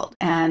difficult.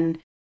 And,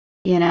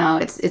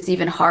 it's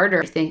even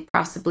harder, I think,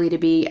 possibly to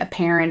be a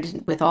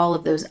parent with all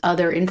of those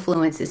other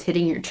influences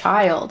hitting your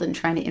child and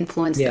trying to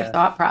influence their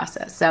thought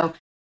process. So,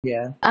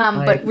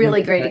 but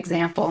really great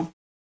example.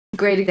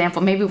 Great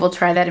example. Maybe we'll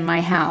try that in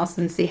my house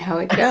and see how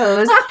it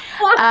goes.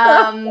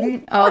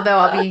 Although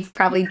I'll be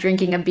probably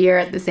drinking a beer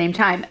at the same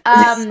time.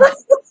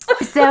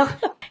 So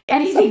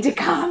anything to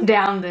calm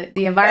down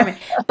the environment.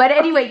 But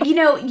anyway,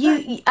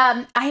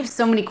 I have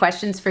so many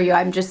questions for you.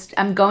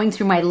 I'm going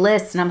through my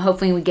list, and I'm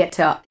hoping we get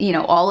to,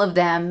 all of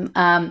them.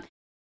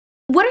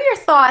 What are your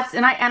thoughts?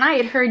 And I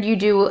had heard you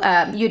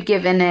you'd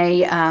given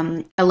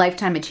a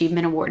Lifetime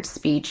Achievement Award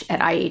speech at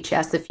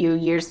IHS a few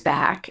years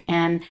back,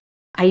 and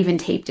I even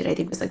taped it. I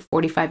think it was like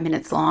 45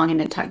 minutes long,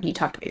 and you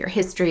talked about your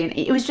history, and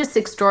it was just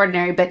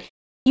extraordinary. But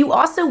you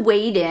also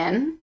weighed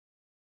in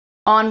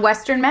on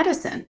Western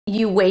medicine.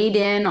 You weighed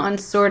in on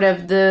sort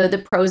of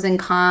the pros and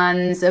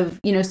cons of,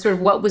 sort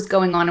of what was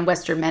going on in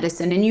Western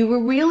medicine. And you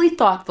were really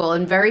thoughtful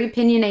and very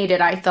opinionated,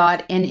 I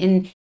thought,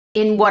 in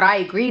what I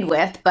agreed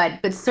with,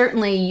 but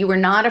certainly you were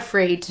not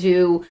afraid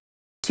to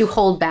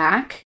hold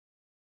back.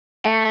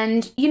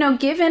 And,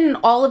 given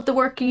all of the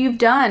work you've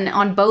done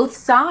on both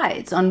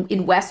sides,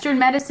 in Western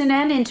medicine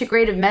and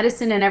integrative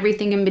medicine and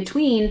everything in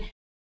between,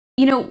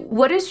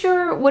 what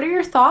are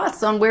your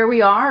thoughts on where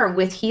we are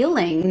with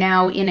healing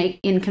now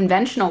in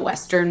conventional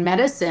Western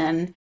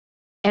medicine?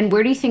 And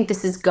where do you think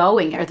this is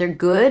going? Are there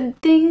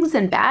good things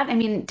and bad? I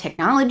mean,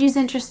 technology is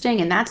interesting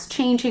and that's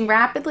changing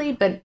rapidly,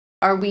 but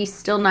are we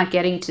still not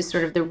getting to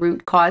sort of the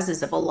root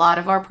causes of a lot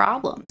of our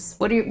problems?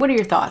 What are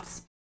your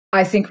thoughts?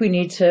 I think we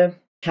need to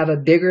have a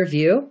bigger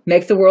view,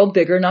 make the world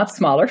bigger, not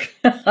smaller.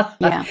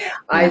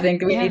 I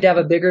think we need to have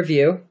a bigger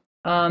view.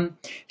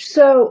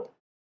 So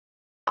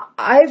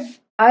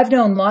I've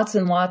known lots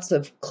and lots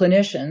of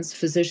clinicians,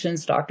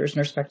 physicians, doctors,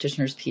 nurse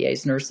practitioners,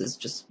 PAs, nurses,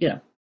 just,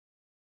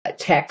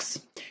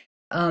 techs.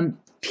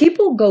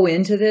 People go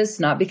into this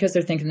not because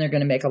they're thinking they're going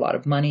to make a lot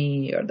of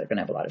money or they're going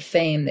to have a lot of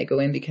fame. They go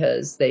in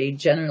because they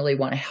generally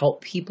want to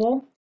help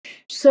people.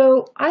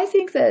 So I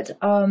think that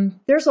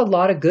there's a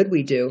lot of good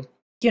we do.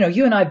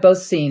 You and I have both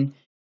seen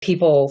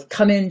people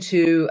come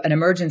into an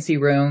emergency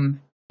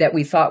room that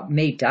we thought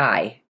may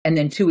die, and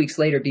then 2 weeks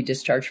later be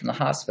discharged from the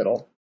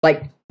hospital.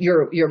 Like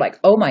you're like,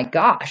 oh my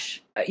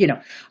gosh,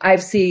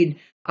 I've seen,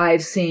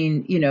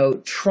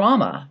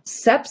 trauma,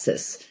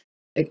 sepsis,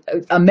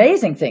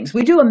 amazing things.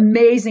 We do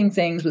amazing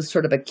things with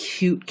sort of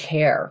acute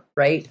care,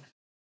 right?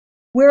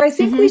 Where I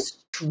think we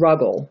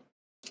struggle,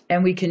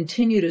 and we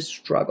continue to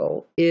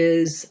struggle,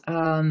 is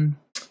that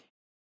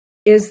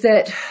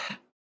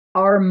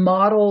our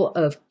model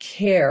of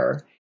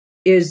care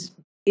is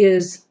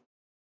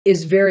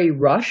very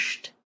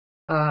rushed.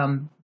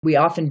 We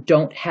often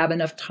don't have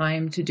enough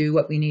time to do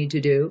what we need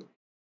to do.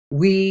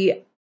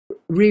 We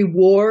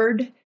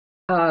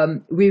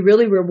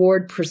really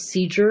reward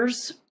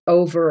procedures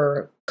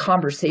over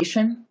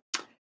conversation.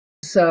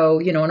 So,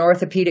 an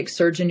orthopedic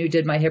surgeon who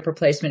did my hip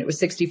replacement, it was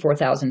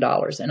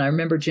 $64,000. And I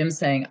remember Jim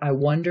saying, I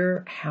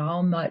wonder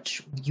how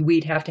much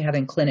we'd have to have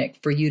in clinic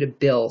for you to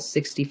bill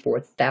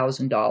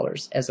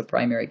 $64,000 as a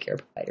primary care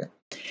provider.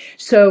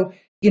 So,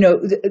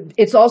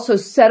 it's also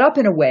set up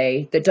in a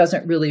way that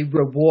doesn't really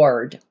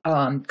reward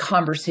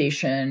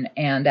conversation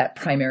and that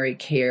primary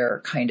care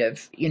kind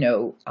of,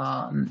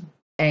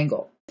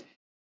 angle.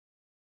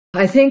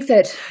 I think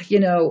that,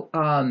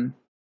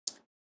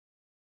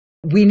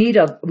 we need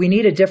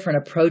a different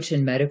approach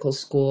in medical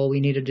school. We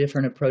need a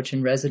different approach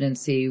in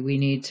residency. We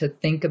need to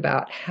think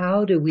about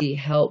how do we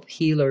help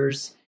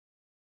healers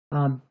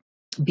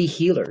be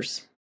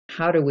healers?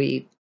 How do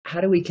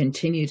we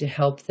continue to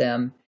help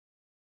them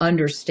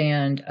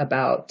understand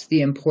about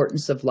the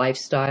importance of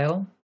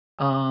lifestyle,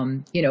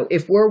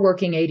 If we're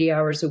working 80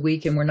 hours a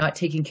week and we're not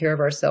taking care of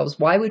ourselves,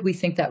 why would we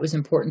think that was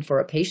important for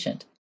a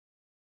patient?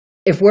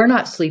 If we're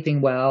not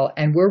sleeping well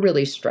and we're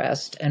really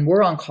stressed and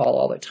we're on call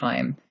all the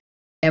time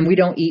and we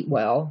don't eat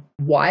well,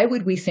 why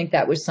would we think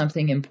that was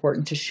something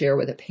important to share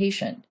with a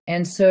patient?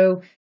 And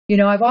so,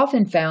 I've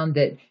often found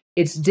that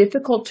it's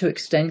difficult to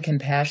extend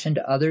compassion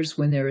to others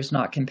when there is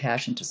not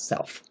compassion to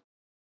self.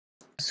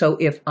 So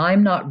if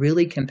I'm not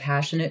really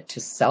compassionate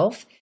to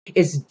self,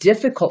 it's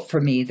difficult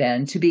for me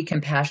then to be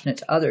compassionate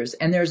to others.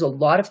 And there's a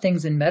lot of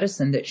things in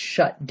medicine that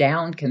shut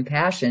down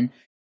compassion,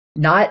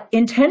 not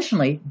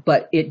intentionally,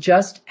 but it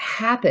just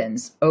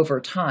happens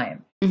over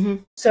time. Mm-hmm.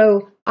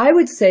 So I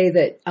would say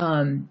that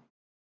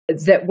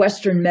that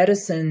Western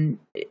medicine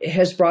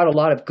has brought a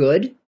lot of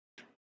good,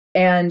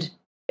 and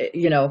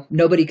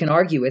nobody can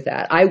argue with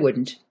that. I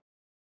wouldn't.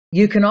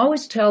 You can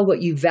always tell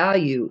what you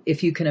value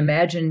if you can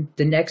imagine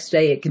the next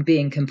day it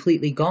being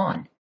completely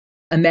gone.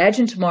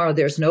 Imagine tomorrow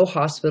there's no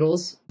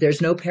hospitals,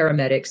 there's no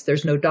paramedics,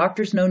 there's no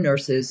doctors, no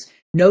nurses,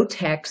 no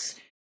techs,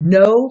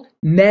 no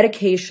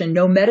medication,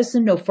 no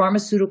medicine, no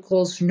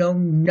pharmaceuticals, no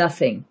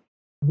nothing.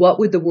 What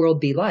would the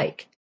world be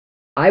like?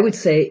 I would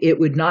say it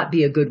would not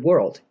be a good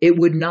world. It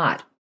would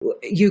not.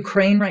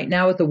 Ukraine right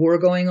now with the war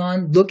going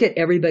on, look at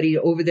everybody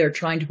over there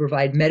trying to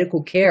provide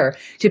medical care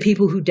to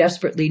people who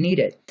desperately need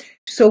it.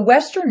 So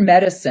Western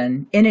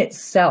medicine in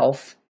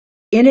itself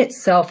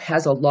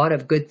has a lot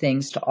of good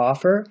things to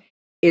offer.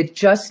 It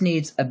just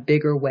needs a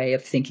bigger way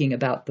of thinking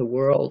about the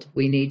world.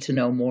 We need to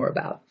know more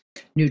about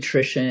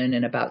nutrition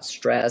and about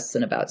stress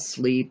and about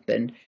sleep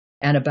and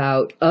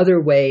about other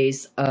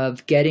ways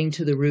of getting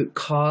to the root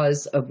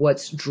cause of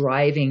what's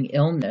driving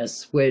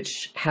illness,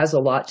 which has a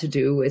lot to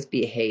do with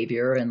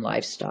behavior and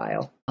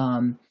lifestyle.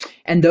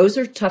 And those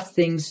are tough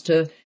things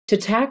to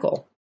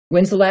tackle.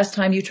 When's the last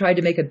time you tried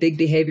to make a big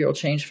behavioral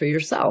change for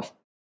yourself?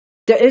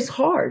 It's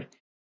hard.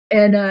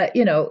 And,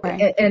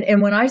 right.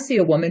 and when I see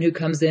a woman who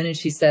comes in and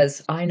she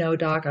says, I know,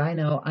 doc, I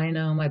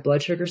know, my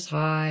blood sugar's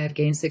high. I've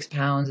gained 6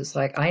 pounds. It's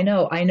like, I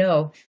know.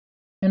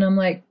 And I'm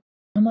like,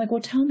 well,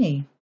 tell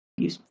me.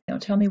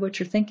 Tell me what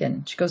you're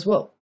thinking. She goes,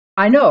 well,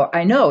 I know.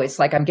 It's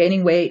like I'm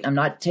gaining weight.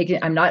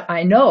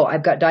 I know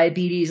I've got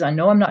diabetes. I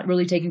know I'm not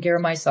really taking care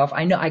of myself.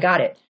 I know I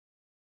got it.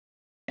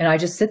 And I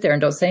just sit there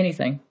and don't say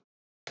anything.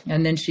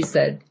 And then she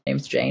said,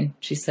 name's Jane.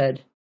 She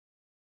said,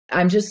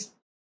 I'm just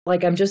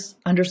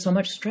under so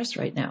much stress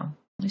right now.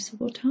 And I said,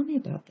 well, tell me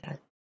about that.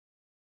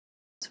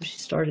 So she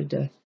started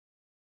to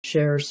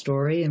share her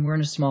story, and we're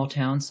in a small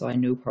town, so I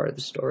knew part of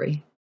the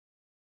story.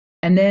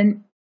 And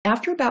then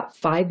after about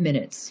 5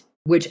 minutes,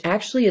 which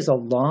actually is a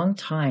long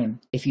time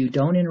if you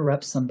don't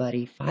interrupt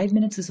somebody, 5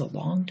 minutes is a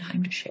long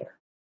time to share.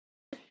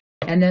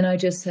 And then I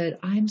just said,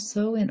 I'm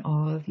so in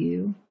awe of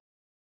you.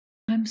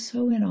 I'm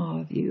so in awe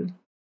of you,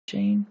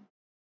 Jane.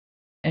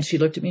 And she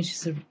looked at me and she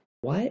said,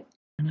 what?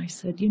 And I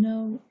said,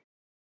 you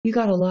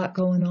got a lot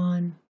going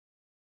on,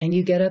 and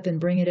you get up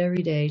and bring it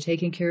every day,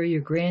 taking care of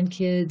your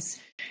grandkids,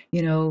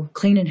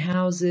 cleaning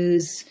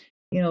houses,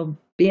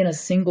 being a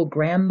single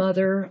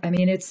grandmother. I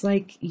mean, it's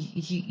like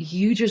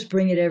you just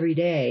bring it every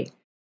day.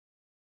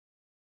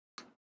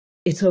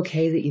 It's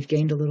okay that you've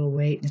gained a little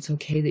weight, and it's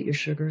okay that your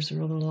sugars are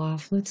a little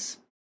off. Let's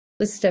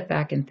step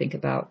back and think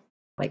about,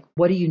 like,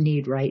 what do you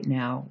need right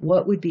now?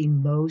 What would be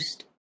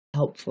most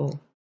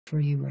helpful for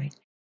you right now?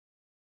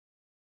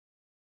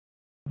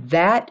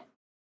 That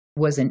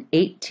was an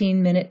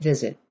 18-minute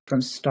visit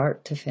from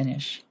start to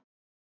finish.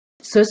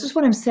 So this is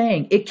what I'm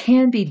saying. It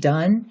can be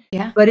done,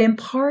 yeah. But in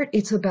part,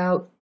 it's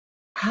about,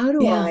 how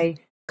do I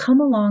come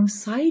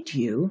alongside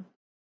you?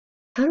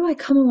 How do I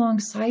come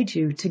alongside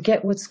you to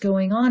get what's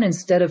going on,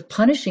 instead of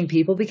punishing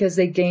people because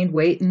they gained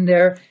weight and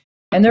their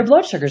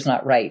blood sugar's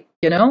not right?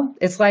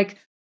 It's like,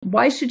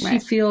 why should she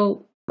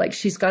feel like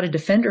she's got to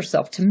defend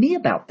herself to me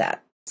about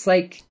that? It's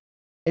like,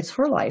 it's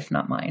her life,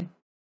 not mine.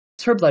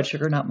 It's her blood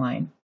sugar, not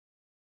mine.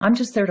 I'm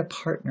just there to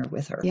partner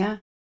with her. Yeah.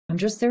 I'm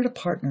just there to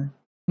partner.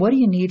 What do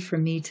you need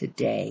from me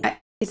today?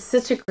 It's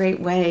such a great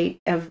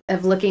way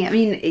of looking. I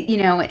mean,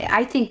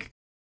 I think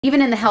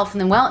even in the health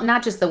and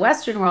not just the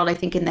Western world, I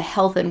think in the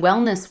health and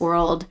wellness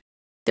world,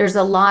 there's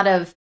a lot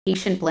of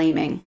patient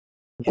blaming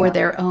for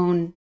their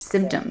own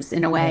symptoms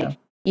in a way.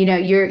 Yeah.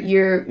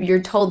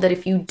 You're told that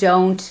if you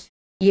don't,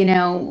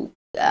 live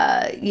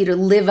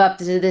up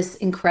to this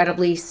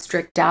incredibly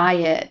strict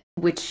diet,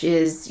 which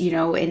is,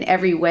 in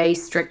every way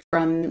strict,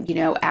 from,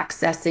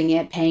 accessing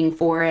it, paying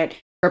for it,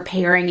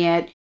 preparing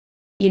it,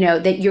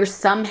 that you're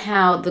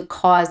somehow the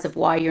cause of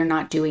why you're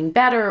not doing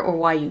better or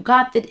why you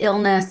got the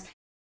illness.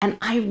 And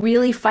I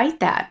really fight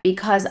that,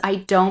 because I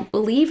don't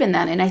believe in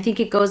that. And I think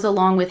it goes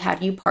along with, how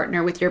do you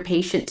partner with your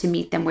patient to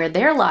meet them where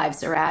their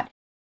lives are at?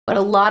 But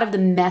a lot of the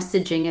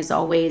messaging is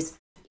always,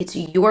 it's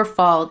your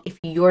fault if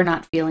you're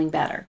not feeling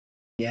better.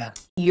 Yeah.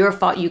 Your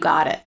fault you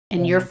got it.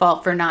 And your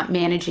fault for not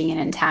managing it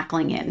and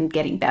tackling it and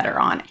getting better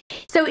on it.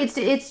 So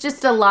it's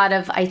just a lot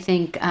of, I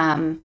think,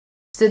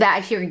 so that I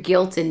hear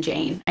guilt in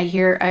Jane. I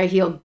hear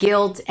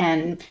guilt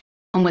and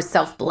almost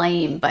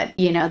self-blame. But,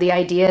 the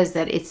idea is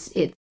that it's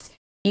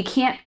you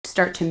can't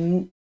start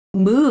to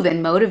move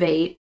and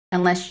motivate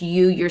unless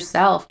you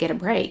yourself get a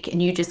break,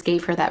 and you just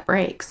gave her that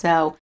break.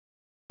 So,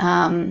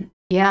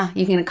 yeah,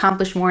 you can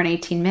accomplish more in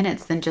 18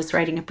 minutes than just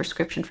writing a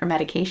prescription for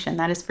medication.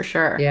 That is for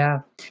sure.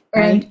 Yeah.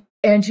 Right?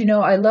 And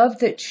I love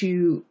that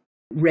you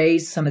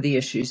raise some of the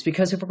issues,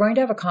 because if we're going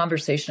to have a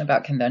conversation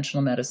about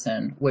conventional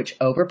medicine, which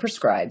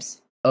overprescribes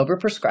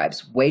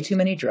way too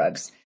many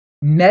drugs,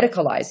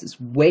 medicalizes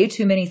way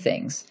too many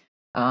things.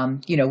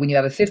 When you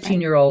have a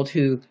 15-year-old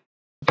who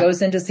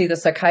goes in to see the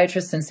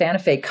psychiatrist in Santa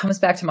Fe, comes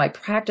back to my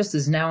practice,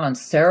 is now on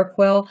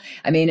Seroquel.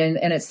 I mean,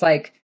 and it's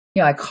like,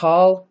 I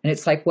call and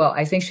it's like, well,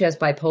 I think she has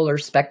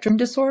bipolar spectrum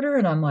disorder.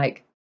 And I'm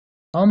like,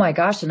 oh my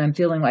gosh. And I'm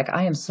feeling like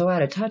I am so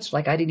out of touch.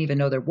 Like I didn't even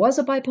know there was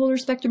a bipolar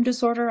spectrum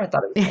disorder. I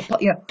thought it was,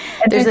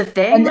 There's a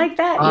thing like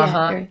that?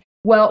 Yeah.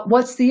 Well,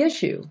 what's the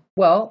issue?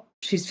 Well,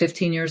 she's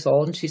 15 years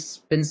old and she's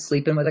been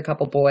sleeping with a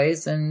couple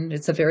boys, and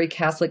it's a very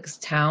Catholic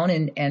town,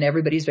 and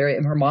everybody's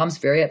and her mom's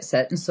very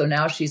upset. And so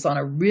now she's on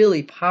a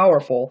really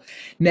powerful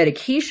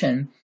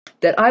medication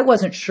that I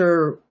wasn't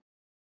sure,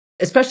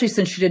 especially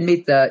since she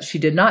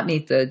did not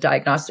meet the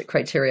diagnostic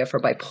criteria for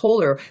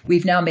bipolar.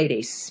 We've now made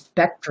a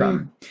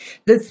spectrum.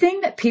 The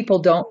thing that people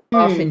don't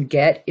often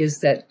get is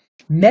that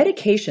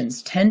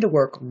medications tend to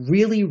work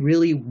really,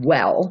 really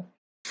well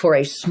for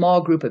a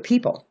small group of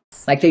people.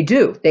 Like they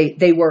do.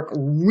 They work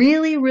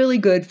really, really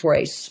good for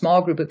a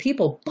small group of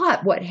people.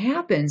 But what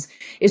happens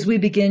is we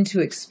begin to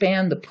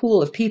expand the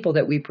pool of people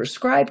that we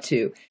prescribe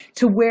to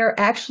where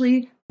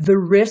actually the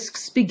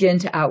risks begin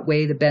to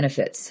outweigh the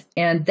benefits.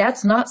 And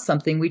that's not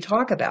something we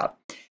talk about.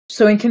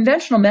 So in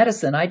conventional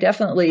medicine, I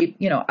definitely,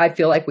 I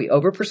feel like we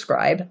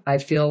overprescribe. I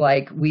feel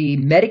like we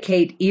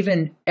medicate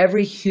even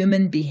every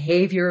human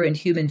behavior and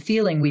human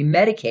feeling we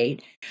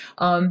medicate.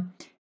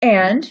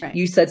 And right.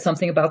 You said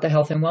something about the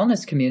health and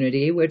wellness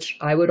community, which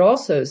I would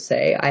also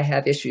say I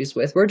have issues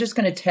with. We're just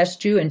going to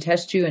test you and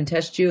test you and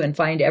test you and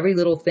find every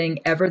little thing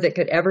ever that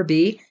could ever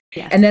be.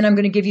 Yes. And then I'm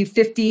going to give you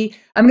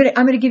I'm going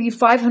to give you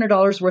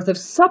 $500 worth of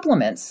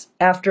supplements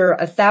after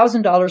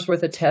 $1,000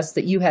 worth of tests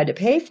that you had to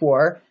pay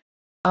for.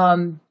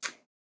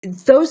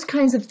 Those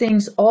kinds of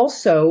things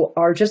also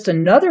are just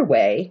another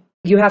way.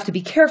 You have to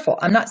be careful.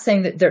 I'm not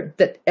saying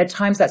that at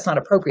times that's not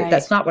appropriate. Right.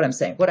 That's not what I'm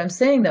saying. What I'm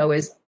saying though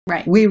is,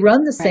 right. we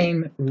run the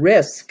same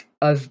risk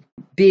of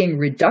being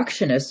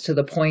reductionist to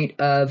the point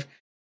of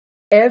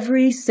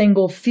every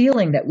single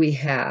feeling that we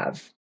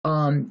have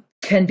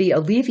can be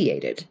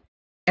alleviated.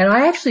 And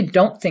I actually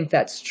don't think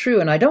that's true.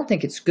 And I don't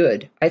think it's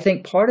good. I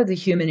think part of the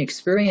human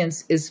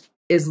experience is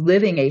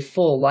living a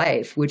full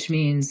life, which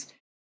means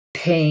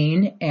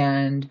pain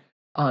and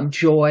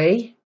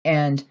joy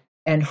and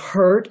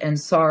hurt and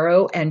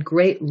sorrow and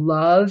great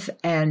love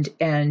and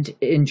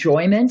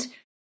enjoyment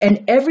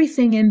and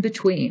everything in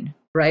between.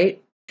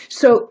 Right?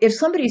 So if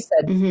somebody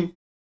said,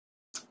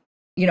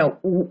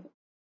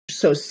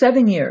 so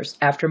 7 years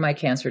after my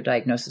cancer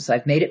diagnosis,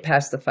 I've made it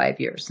past the 5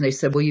 years. And they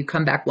said, well, you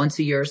come back once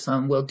a year or so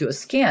and we'll do a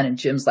scan. And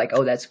Jim's like,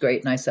 oh, that's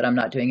great. And I said, I'm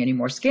not doing any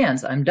more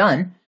scans. I'm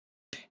done.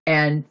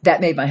 And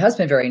that made my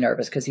husband very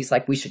nervous because he's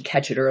like, we should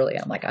catch it early.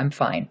 I'm like, I'm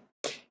fine.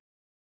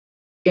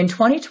 In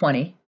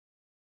 2020,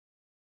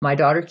 my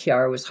daughter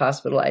Kiara was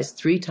hospitalized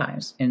 3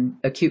 times in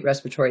acute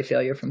respiratory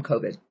failure from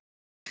COVID.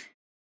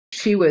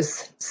 She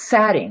was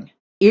satting.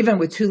 Even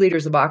with 2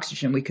 liters of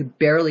oxygen, we could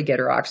barely get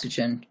her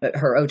oxygen,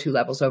 her O2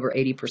 levels over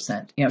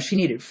 80%. She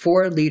needed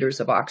 4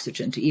 liters of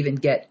oxygen to even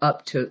get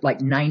up to like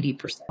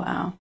 90%.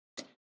 Wow.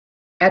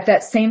 At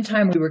that same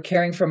time, we were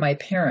caring for my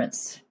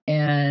parents,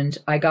 and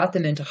I got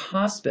them into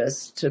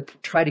hospice to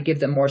try to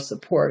give them more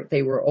support.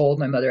 They were old.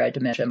 My mother had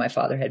dementia. My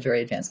father had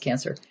very advanced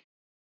cancer.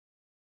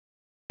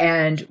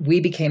 And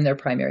we became their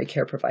primary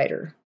care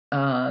provider.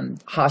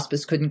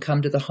 Hospice couldn't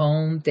come to the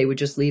home. They would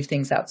just leave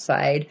things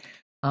outside.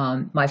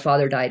 My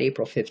father died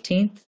April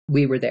 15th.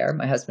 We were there.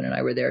 My husband and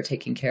I were there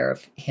taking care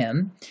of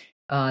him.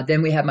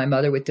 Then we had my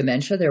mother with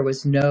dementia. There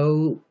was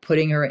no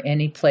putting her in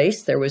any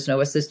place. There was no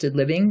assisted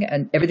living,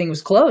 and everything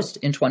was closed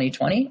in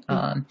 2020.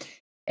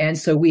 And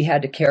so we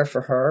had to care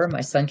for her.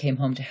 My son came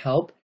home to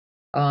help.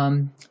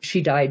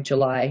 She died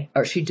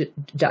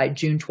died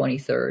June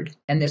 23rd.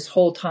 And this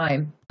whole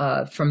time,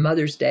 from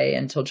Mother's Day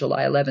until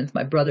July 11th,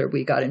 my brother,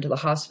 we got into the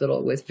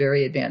hospital with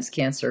very advanced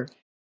cancer.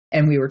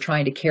 And we were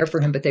trying to care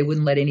for him, but they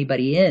wouldn't let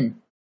anybody in.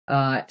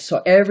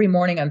 So every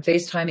morning I'm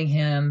FaceTiming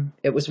him.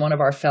 It was one of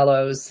our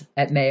fellows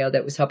at Mayo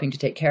that was helping to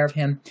take care of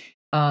him.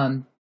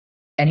 And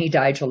he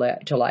died July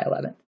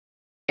 11th.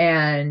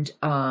 And,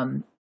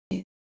 and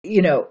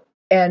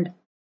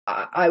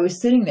I was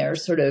sitting there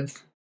sort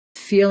of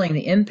feeling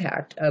the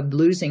impact of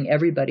losing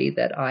everybody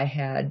that I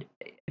had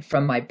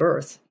from my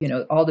birth,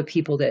 all the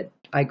people that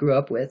I grew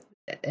up with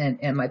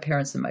and my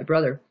parents and my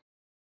brother.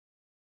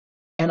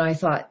 And I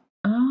thought,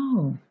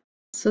 oh,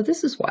 so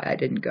this is why I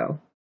didn't go.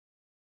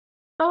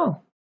 Oh,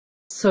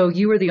 so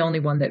you were the only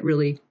one that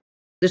really,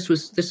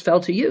 this fell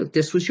to you.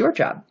 This was your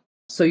job.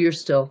 So you're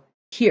still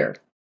here.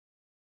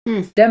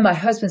 Then my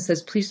husband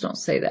says, please don't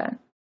say that.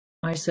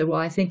 I said, well,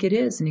 I think it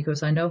is. And he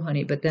goes, I know,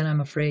 honey, but then I'm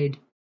afraid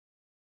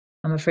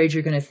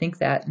you're going to think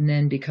that. And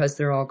then because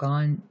they're all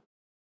gone,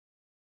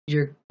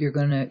 you're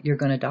going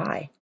to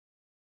die.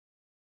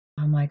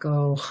 I'm like,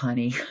 oh,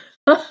 honey.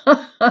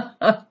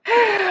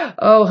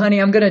 Oh, honey,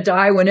 I'm going to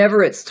die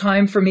whenever it's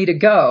time for me to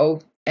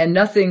go, and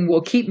nothing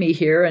will keep me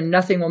here, and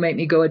nothing will make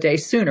me go a day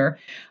sooner.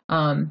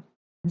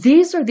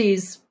 These are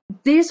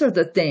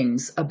the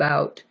things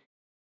about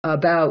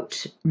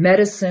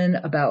medicine,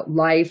 about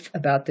life,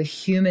 about the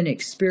human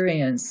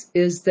experience,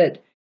 is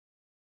that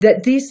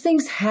these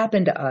things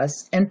happen to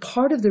us, and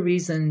part of the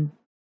reason,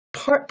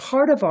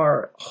 part of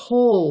our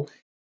whole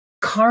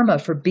karma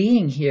for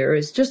being here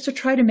is just to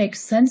try to make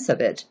sense of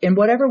it in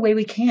whatever way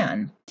we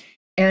can,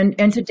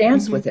 and to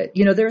dance with it.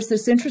 You know, there's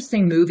this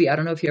interesting movie, I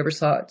don't know if you ever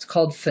saw it, it's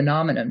called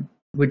Phenomenon,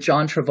 with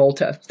John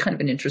Travolta. Kind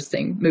of an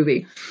interesting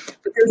movie.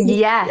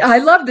 Yes. I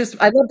love this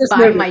buy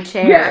movie. My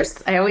chairs.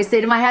 Yes. I always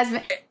say to my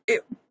husband,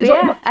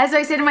 as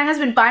I say to my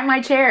husband, buy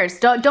my chairs.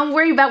 Don't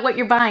worry about what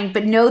you're buying,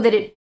 but know that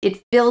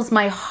it fills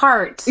my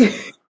heart.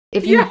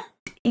 If you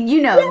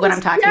know what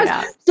I'm talking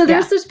about. So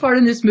there's this part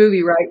in this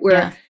movie, right,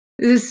 where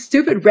this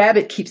stupid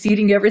rabbit keeps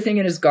eating everything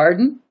in his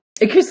garden.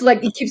 It keeps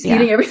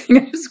eating everything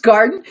in his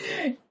garden.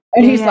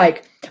 And he's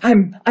like,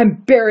 I'm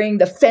burying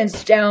the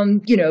fence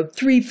down,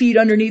 3 feet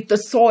underneath the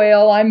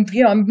soil. I'm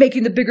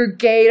making the bigger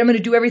gate. I'm going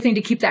to do everything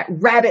to keep that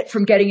rabbit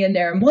from getting in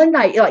there. And one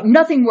night,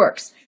 nothing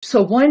works.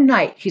 So one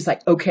night he's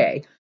like,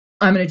 okay,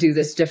 I'm going to do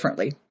this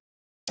differently.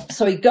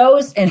 So he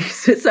goes and he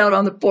sits out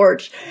on the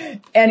porch,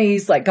 and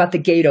he's like got the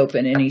gate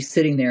open, and he's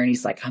sitting there, and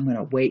he's like, I'm going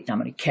to wait, and I'm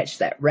going to catch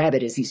that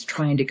rabbit as he's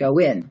trying to go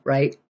in.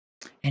 Right.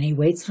 And he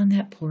waits on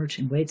that porch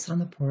and waits on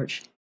the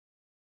porch.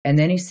 And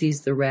then he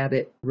sees the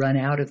rabbit run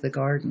out of the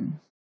garden.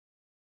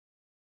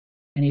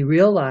 And he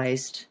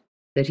realized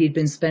that he'd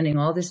been spending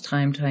all this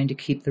time trying to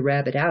keep the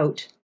rabbit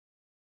out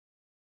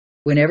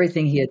when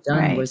everything he had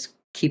done was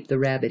keep the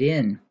rabbit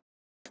in.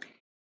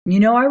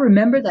 I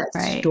remember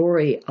that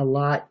story a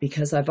lot,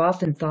 because I've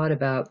often thought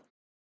about,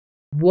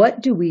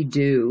 what do we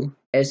do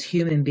as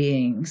human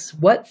beings?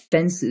 What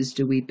fences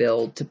do we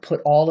build to put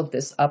all of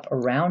this up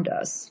around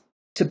us,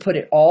 to put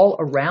it all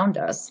around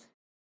us?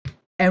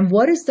 And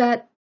what is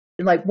that?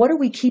 What are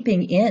we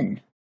keeping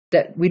in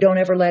that we don't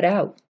ever let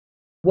out?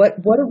 What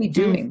are we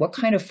doing? What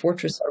kind of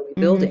fortress are we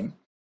building?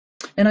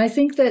 And I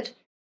think that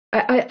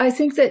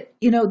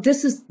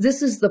this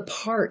is the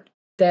part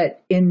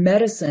that in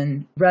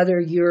medicine, whether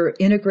you're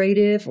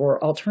integrative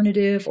or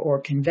alternative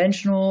or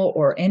conventional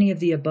or any of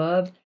the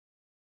above,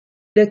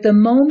 that the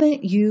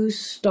moment you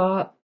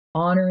stop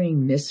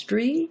honoring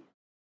mystery,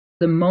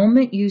 the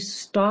moment you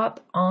stop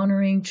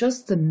honoring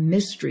just the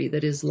mystery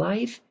that is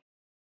life,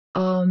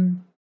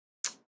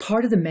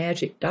 part of the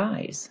magic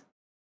dies.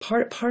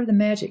 Part of the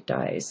magic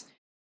dies.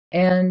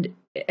 And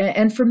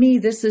for me,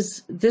 this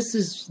is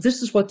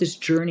what this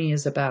journey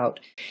is about.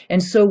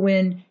 And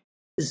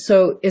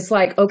so it's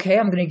like, okay,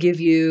 I'm going to give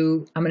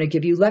you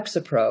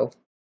Lexapro,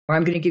 or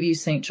I'm going to give you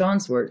St.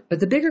 John's wort. But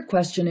the bigger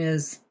question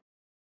is,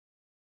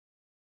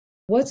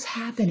 what's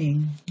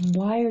happening?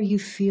 Why are you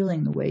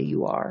feeling the way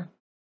you are?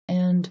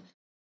 And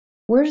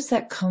where does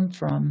that come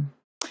from?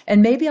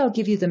 And maybe I'll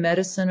give you the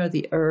medicine or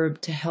the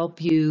herb to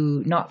help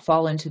you not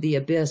fall into the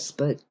abyss,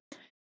 but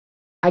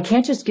I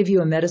can't just give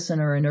you a medicine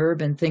or an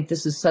herb and think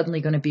this is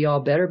suddenly going to be all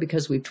better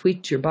because we've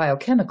tweaked your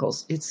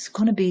biochemicals. It's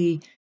going to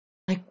be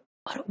like,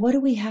 what do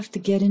we have to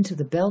get into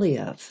the belly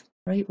of,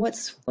 right?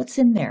 What's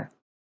in there?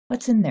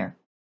 What's in there?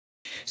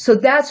 So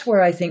that's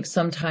where I think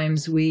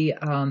sometimes we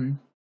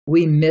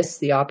miss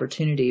the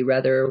opportunity,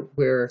 whether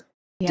we're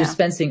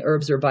dispensing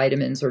herbs or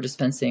vitamins or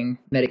dispensing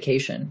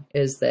medication,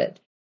 is that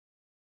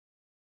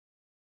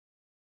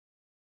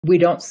we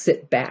don't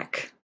sit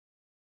back.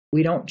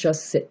 We don't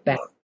just sit back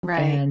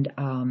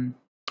and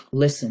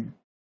listen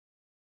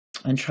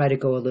and try to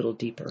go a little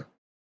deeper.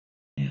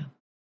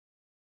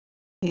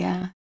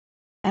 Yeah.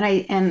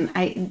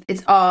 And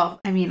it's all,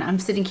 I'm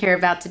sitting here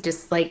about to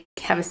just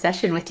have a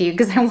session with you,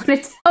 because I want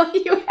to tell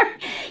you,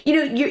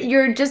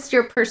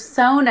 your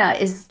persona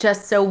is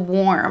just so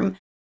warm,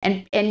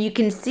 and you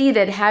can see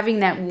that having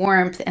that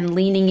warmth and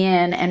leaning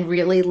in and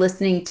really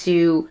listening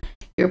to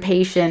your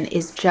patient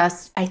is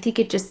just, I think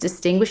it just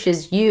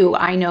distinguishes you.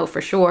 I know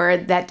for sure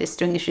that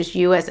distinguishes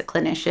you as a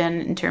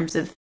clinician in terms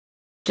of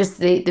just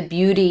the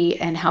beauty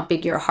and how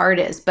big your heart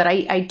is. But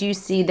I do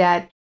see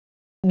that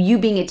you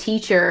being a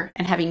teacher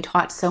and having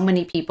taught so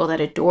many people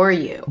that adore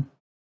you,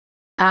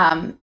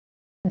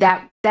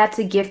 that's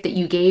a gift that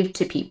you gave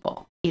to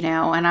people, and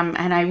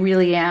I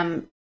really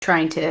am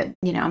trying to,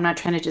 I'm not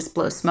trying to just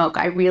blow smoke.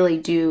 I really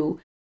do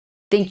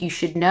think you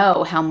should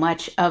know how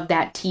much of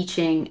that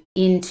teaching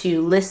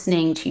into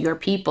listening to your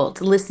people,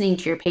 to listening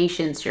to your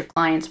patients, your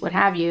clients, what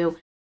have you,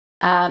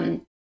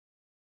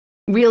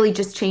 really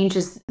just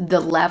changes the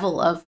level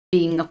of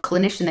being a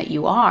clinician that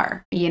you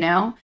are,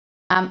 and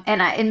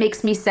it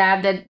makes me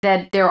sad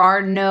that there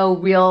are no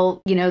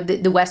real,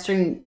 the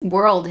Western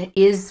world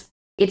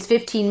it's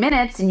 15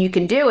 minutes and you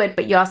can do it,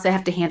 but you also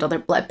have to handle their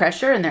blood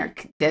pressure and their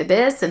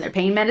this and their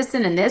pain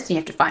medicine and this, and you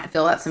have to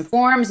fill out some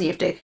forms, and you have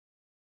to,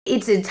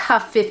 it's a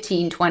tough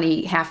 15,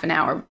 20, half an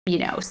hour,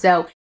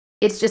 so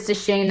it's just a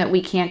shame that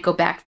we can't go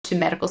back to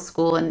medical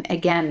school and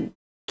again,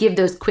 give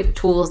those quick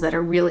tools that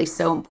are really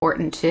so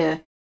important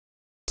to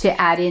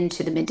to add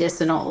into the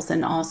medicinals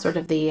and all sort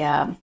of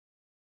the,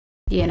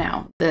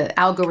 the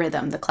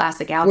algorithm, the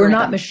classic algorithm. We're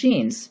not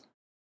machines.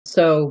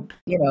 So,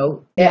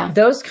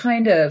 those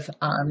kind of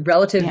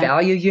relative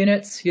value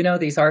units, these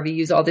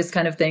RVUs, all this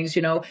kind of things,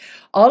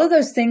 all of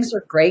those things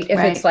are great if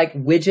it's like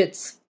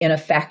widgets in a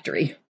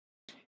factory.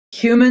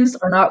 Humans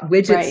are not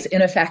widgets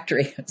in a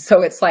factory.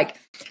 So it's like,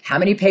 how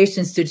many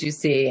patients did you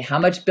see? How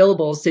much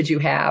billables did you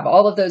have?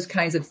 All of those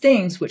kinds of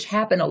things, which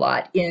happen a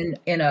lot in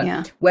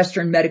a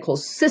Western medical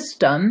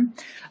system.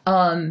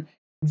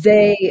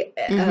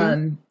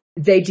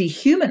 They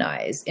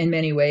dehumanize in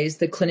many ways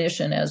the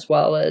clinician as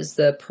well as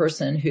the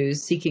person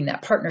who's seeking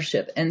that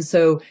partnership. And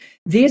so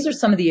these are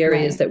some of the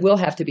areas that will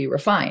have to be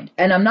refined.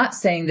 And I'm not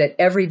saying that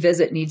every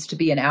visit needs to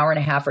be an hour and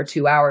a half or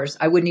 2 hours.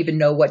 I wouldn't even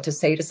know what to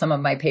say to some of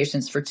my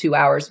patients for 2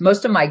 hours.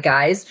 Most of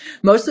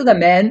the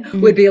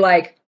men would be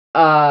like,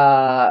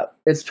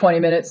 it's 20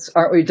 minutes.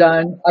 Aren't we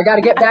done? I got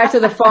to get back to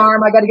the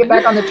farm. I got to get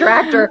back on the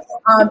tractor.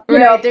 They're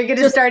going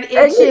to start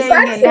itching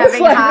and having hives.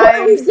 What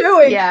are we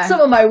doing? Yeah.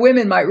 Some of my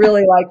women might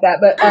really like that.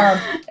 But,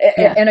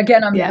 and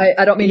again,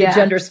 I don't mean to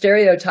gender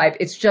stereotype.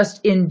 It's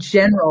just in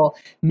general,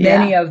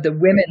 many of the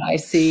women I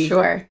see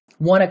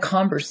want a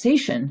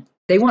conversation.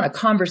 They want a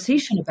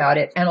conversation about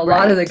it. And a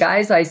lot of the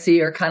guys I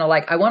see are kind of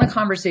like, I want a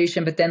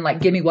conversation, but then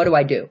like, give me, what do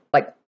I do?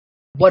 Like,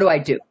 what do I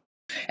do?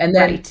 And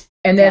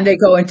then, they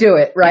go and do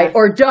it,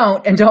 or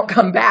don't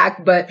come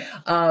back. But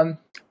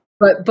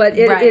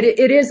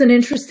it is an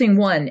interesting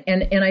one.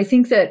 And I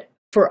think that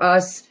for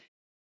us,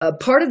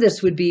 part of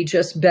this would be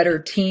just better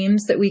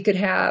teams that we could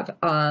have,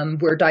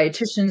 where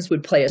dietitians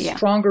would play a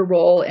stronger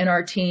role in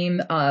our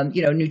team,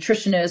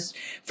 nutritionists,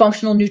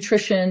 functional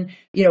nutrition,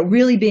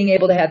 really being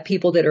able to have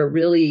people that are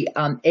really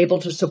able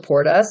to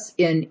support us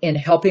in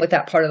helping with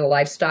that part of the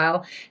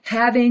lifestyle,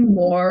 having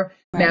more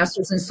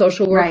masters in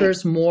social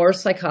workers, more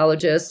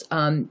psychologists,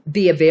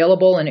 be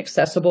available and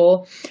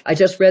accessible. I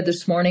just read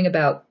this morning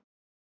about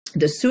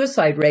the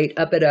suicide rate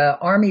up at an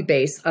army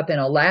base up in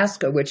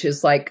Alaska, which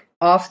is like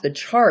off the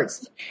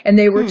charts. And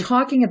they were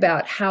talking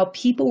about how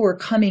people were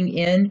coming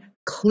in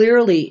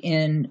clearly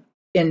in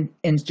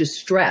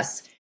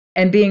distress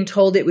and being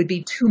told it would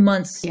be 2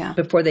 months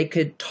before they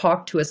could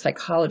talk to a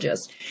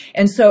psychologist.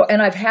 And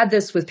I've had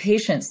this with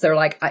patients. They're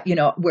like,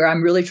 where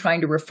I'm really trying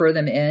to refer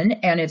them in.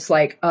 And it's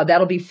like,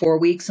 that'll be 4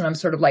 weeks. And I'm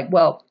sort of like,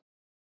 well,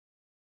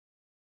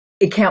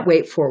 it can't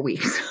wait 4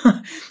 weeks.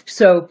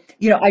 So,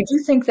 I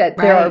do think that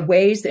there are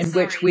ways in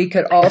which we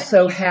could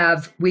also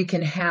have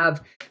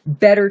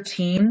better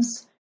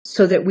teams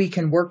so that we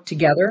can work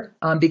together,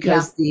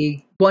 because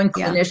the one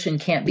clinician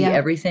can't be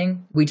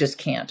everything. We just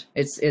can't.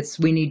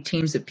 We need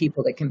teams of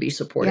people that can be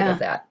supportive of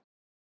that.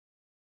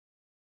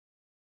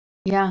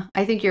 Yeah,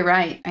 I think you're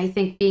right. I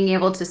think being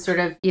able to sort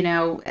of,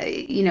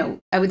 I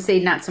would say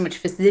not so much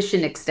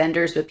physician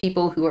extenders, but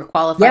people who are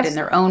qualified in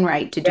their own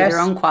right to do their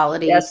own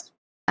quality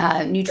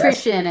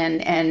nutrition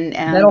and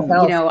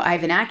I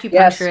have an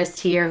acupuncturist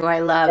here who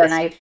I love, and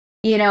I,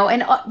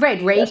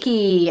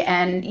 Reiki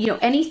and,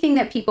 anything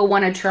that people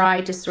want to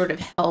try to sort of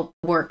help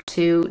work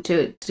to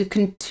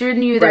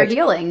continue their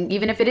healing,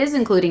 even if it is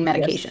including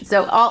medication.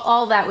 So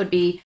all that would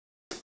be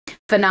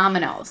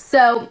phenomenal.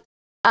 So,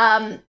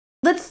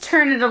 let's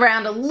turn it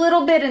around a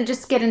little bit and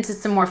just get into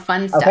some more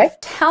fun stuff. Okay.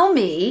 Tell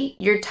me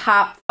your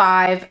top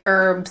 5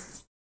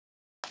 herbs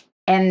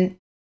and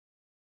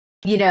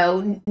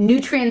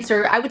nutrients,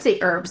 or I would say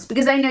herbs,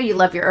 because I know you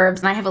love your herbs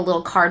and I have a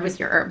little card with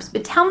your herbs,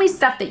 but tell me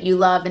stuff that you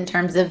love in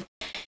terms of,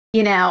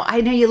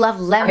 I know you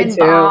love lemon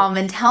balm,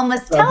 and tell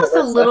us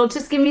a little,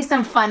 just give me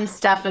some fun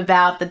stuff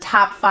about the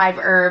top 5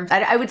 herbs.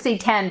 I would say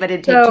 10, but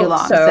it'd take too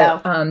long.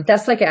 So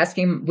that's like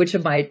asking which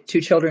of my 2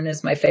 children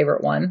is my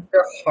favorite one.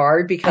 They're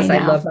hard because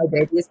I love my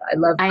babies. I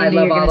love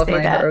all of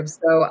my herbs.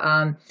 So,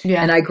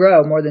 and I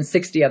grow more than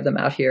 60 of them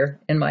out here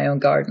in my own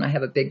garden. I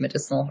have a big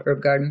medicinal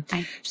herb garden.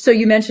 So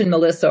you mentioned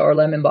Melissa or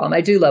lemon balm.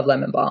 I do love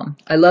lemon balm.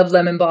 I love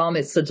lemon balm.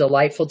 It's a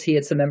delightful tea.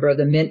 It's a member of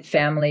the mint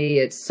family.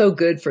 It's so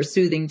good for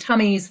soothing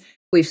tummies.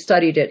 We've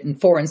studied it in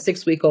 4 and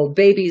 6 week old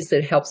babies.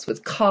 It helps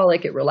with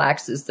colic. It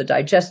relaxes the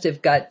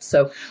digestive gut.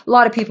 So a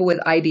lot of people with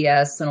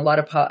IBS and a lot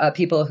of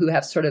people who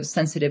have sort of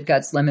sensitive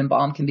guts, lemon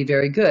balm can be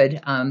very good.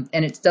 And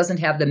it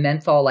doesn't have the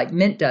menthol like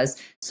mint does,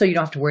 so you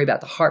don't have to worry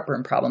about the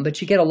heartburn problem, but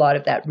you get a lot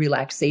of that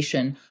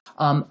relaxation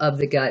of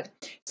the gut.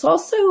 It's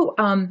also,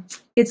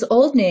 its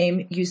old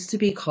name used to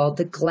be called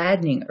the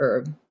gladdening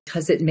herb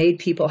because it made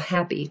people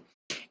happy.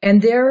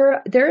 And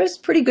there is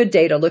pretty good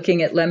data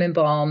looking at lemon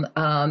balm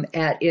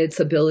at its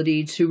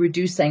ability to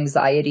reduce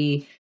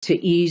anxiety,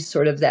 to ease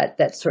sort of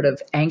that sort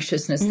of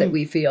anxiousness that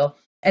we feel.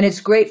 And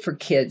it's great for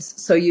kids.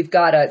 So you've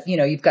got a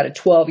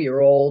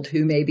 12-year-old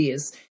who maybe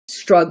is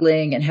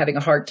struggling and having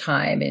a hard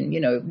time, and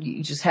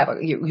you just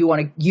you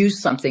want to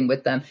use something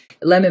with them.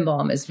 Lemon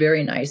balm is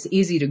very nice,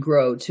 easy to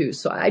grow too.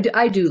 So I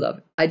do love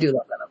it. I do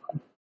love lemon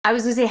balm. I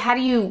was going to say, how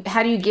do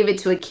you give it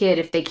to a kid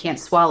if they can't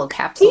swallow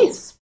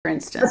capsules, for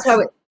instance?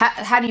 That's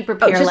how do you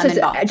prepare lemon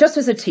balm? Just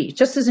as a tea,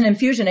 just as an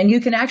infusion. And you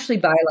can actually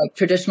buy, like,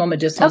 Traditional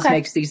Medicinals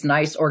makes these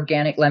nice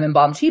organic lemon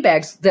balm tea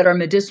bags that are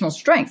medicinal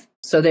strength.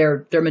 So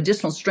they're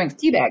medicinal strength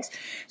tea bags.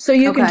 So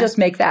you can just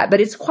make that,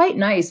 but it's quite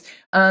nice.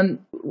 And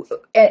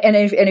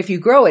if you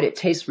grow it, it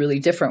tastes really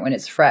different when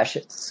it's fresh.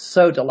 It's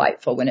so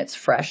delightful when it's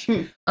fresh.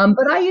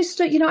 But I used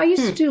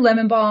to do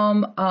lemon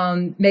balm,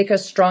 make a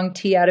strong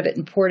tea out of it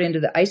and pour it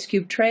into the ice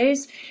cube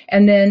trays.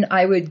 And then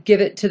I would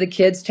give it to the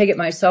kids, take it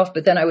myself,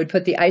 but then I would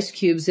put the ice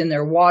cubes in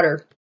their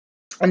water.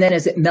 And then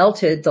as it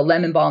melted, the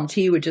lemon balm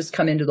tea would just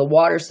come into the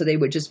water. So they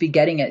would just be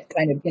getting it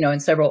kind of, in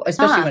several,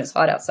 especially when it's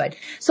hot outside.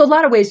 So a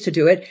lot of ways to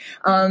do it.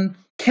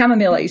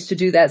 Chamomile, I used to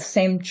do that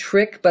same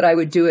trick, but I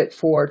would do it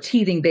for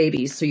teething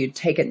babies. So you'd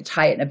take it and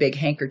tie it in a big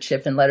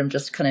handkerchief and let them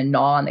just kind of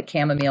gnaw on the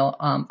chamomile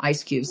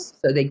ice cubes.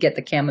 So they get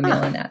the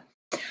chamomile in that.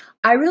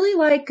 I really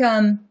like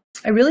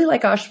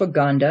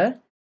ashwagandha.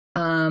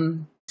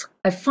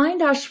 I find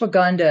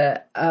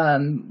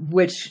ashwagandha,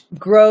 which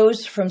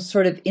grows from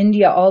sort of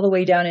India all the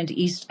way down into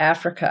East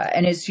Africa,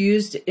 and is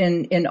used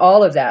in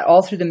all of that,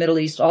 all through the Middle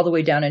East, all the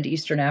way down into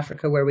Eastern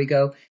Africa where we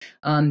go.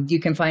 You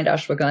can find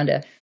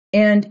ashwagandha.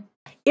 And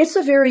it's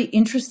a very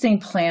interesting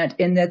plant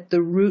in that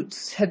the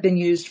roots have been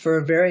used for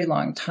a very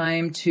long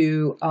time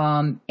to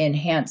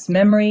enhance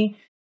memory,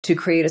 to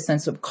create a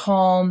sense of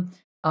calm,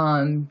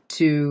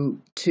 to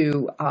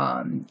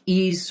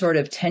ease sort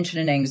of tension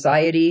and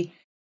anxiety.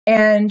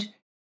 And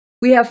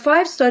we have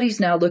 5 studies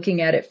now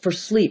looking at it for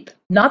sleep.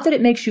 Not that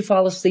it makes you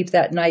fall asleep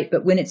that night,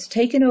 but when it's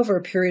taken over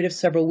a period of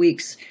several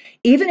weeks,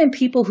 even in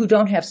people who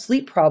don't have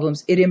sleep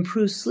problems, it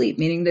improves sleep,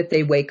 meaning that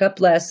they wake up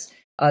less,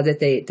 that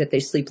they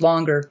sleep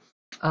longer.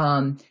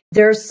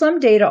 There's some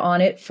data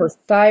on it for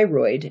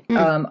thyroid.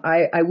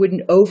 I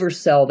wouldn't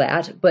oversell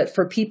that, but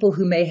for people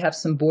who may have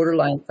some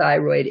borderline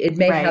thyroid, it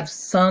may have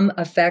some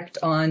effect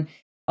on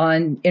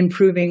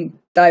improving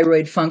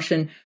thyroid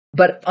function.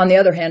 But on the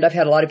other hand, I've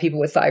had a lot of people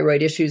with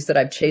thyroid issues that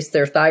I've chased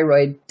their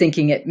thyroid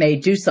thinking it may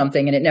do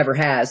something and it never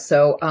has.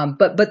 So,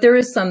 but there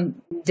is some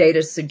data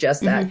to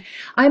suggest that.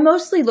 I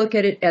mostly look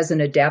at it as an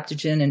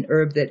adaptogen, an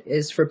herb that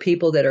is for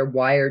people that are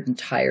wired and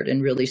tired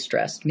and really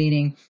stressed,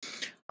 meaning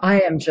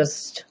I'm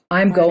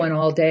going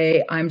all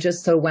day. I'm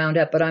just so wound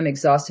up, but I'm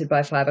exhausted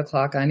by 5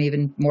 o'clock. I'm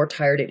even more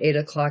tired at 8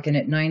 o'clock. And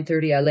at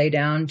 9:30, I lay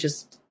down,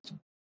 just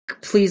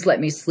please let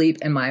me sleep.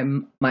 And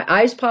my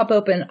eyes pop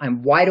open.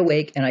 I'm wide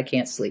awake and I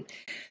can't sleep.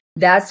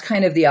 That's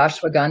kind of the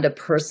ashwagandha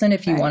person,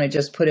 if you want to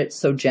just put it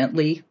so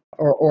gently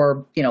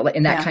or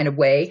in that kind of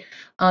way.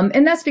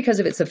 And that's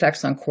because of its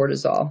effects on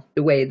cortisol,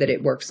 the way that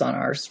it works on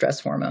our stress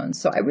hormones.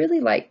 So I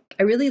really like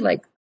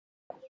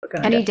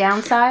ashwagandha. Any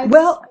downsides?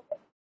 Well,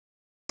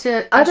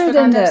 other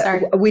than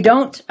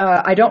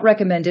I don't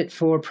recommend it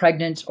for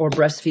pregnant or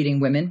breastfeeding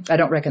women. I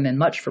don't recommend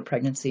much for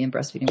pregnancy and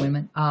breastfeeding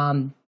women,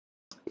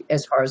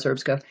 as far as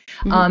herbs go.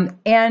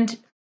 And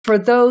for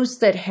those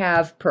that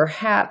have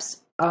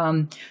perhaps,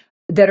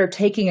 that are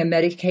taking a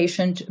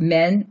medication,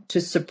 men,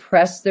 to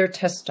suppress their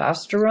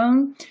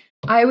testosterone,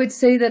 I would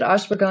say that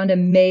ashwagandha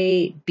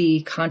may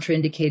be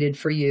contraindicated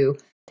for you.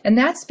 And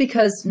that's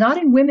because not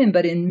in women,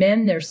 but in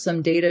men, there's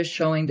some data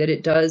showing that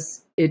it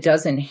does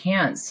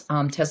enhance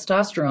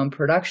testosterone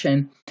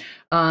production.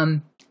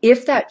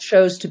 If that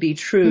shows to be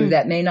true,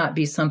 that may not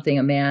be something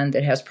a man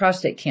that has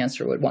prostate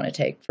cancer would want to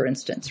take, for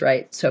instance,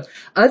 right? So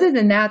other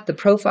than that, the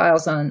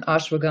profiles on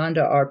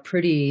ashwagandha are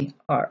pretty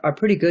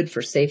good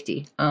for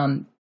safety,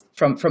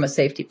 from a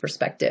safety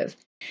perspective.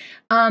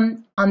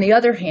 On the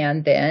other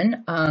hand,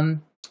 then,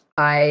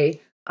 I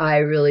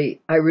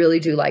really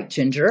do like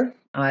ginger.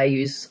 I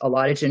use a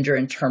lot of ginger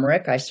and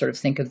turmeric. I sort of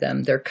think of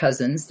them, they're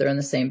cousins. They're in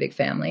the same big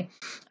family.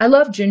 I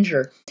love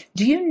ginger.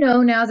 Do you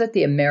know now that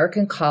the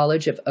American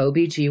College of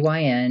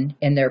OBGYN,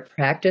 in their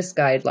practice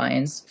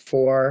guidelines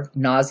for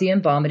nausea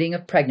and vomiting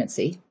of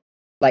pregnancy,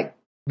 like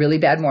really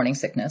bad morning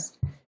sickness,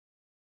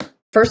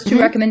 first 2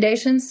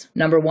 recommendations: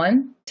 number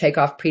 1, take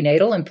off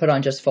prenatal and put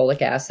on just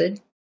folic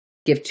acid.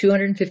 Give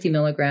 250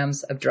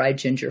 milligrams of dried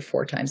ginger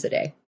 4 times a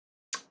day.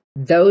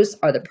 Those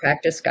are the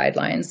practice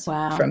guidelines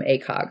from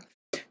ACOG.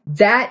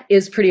 That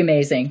is pretty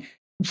amazing.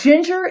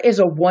 Ginger is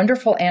a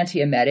wonderful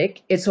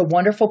antiemetic. It's a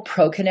wonderful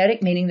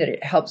prokinetic, meaning that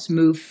it helps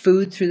move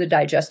food through the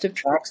digestive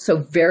tract. So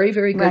very,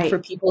 very good for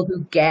people who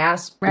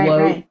gasp,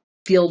 bloat,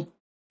 feel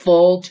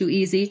full too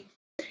easy.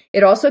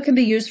 It also can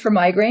be used for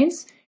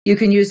migraines. You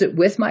can use it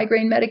with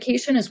migraine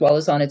medication as well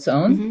as on its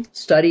own.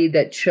 Study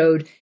that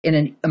showed in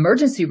an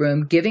emergency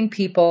room, giving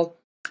people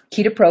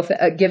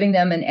ketoprofen, giving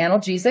them an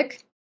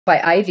analgesic by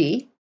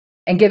IV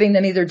and giving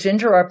them either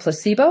ginger or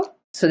placebo.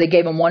 So they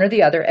gave them one or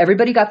the other.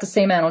 Everybody got the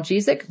same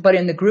analgesic, but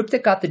in the group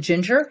that got the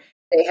ginger,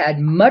 they had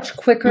much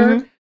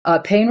quicker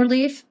pain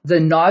relief. The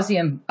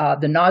nausea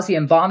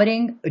and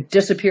vomiting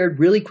disappeared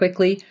really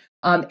quickly.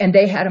 And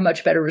they had a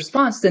much better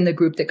response than the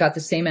group that got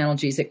the same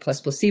analgesic plus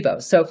placebo.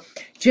 So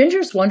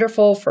ginger's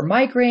wonderful for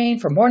migraine,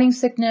 for morning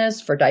sickness,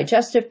 for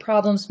digestive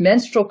problems,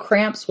 menstrual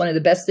cramps, one of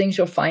the best things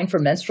you'll find for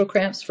menstrual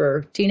cramps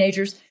for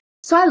teenagers.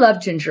 So I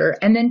love ginger.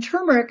 And then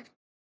turmeric,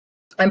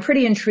 I'm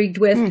pretty intrigued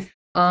with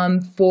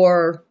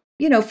for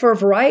a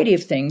variety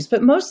of things,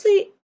 but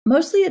mostly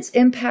its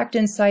impact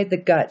inside the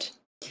gut.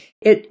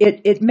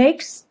 It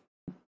makes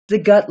the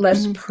gut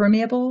less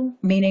permeable,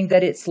 meaning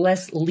that it's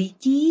less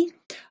leaky,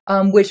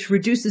 which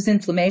reduces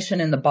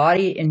inflammation in the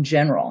body in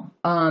general.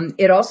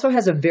 It also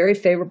has a very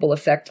favorable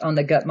effect on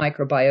the gut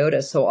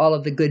microbiota, so all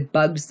of the good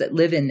bugs that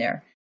live in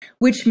there,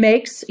 which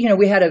makes,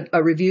 we had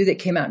a review that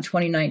came out in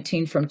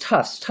 2019 from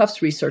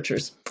Tufts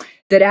researchers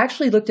that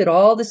actually looked at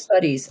all the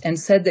studies and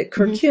said that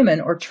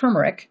curcumin or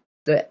turmeric,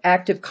 the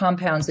active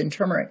compounds in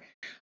turmeric,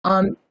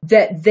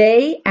 that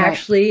they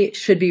actually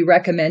should be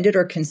recommended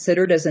or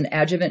considered as an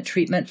adjuvant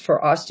treatment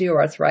for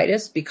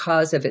osteoarthritis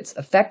because of its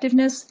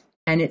effectiveness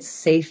and its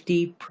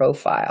safety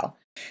profile.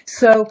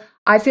 So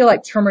I feel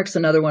like turmeric's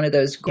another one of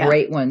those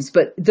great ones.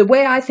 But the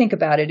way I think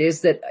about it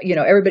is that,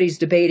 everybody's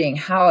debating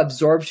how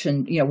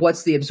absorption,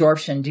 what's the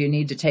absorption? Do you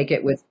need to take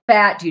it with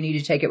fat? Do you need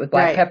to take it with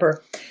black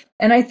pepper?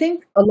 And I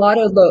think a lot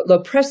of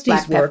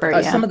Lopresti's work,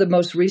 some of the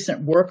most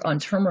recent work on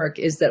turmeric,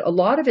 is that a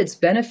lot of its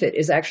benefit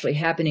is actually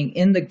happening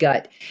in the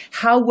gut.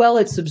 How well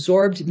it's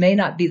absorbed may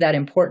not be that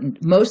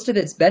important. Most of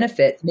its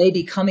benefit may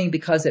be coming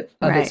because of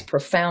its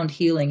profound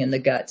healing in the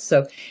gut.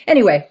 So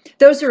anyway,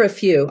 those are a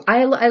few.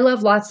 I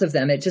love lots of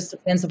them. It just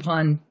depends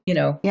upon,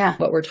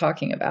 what we're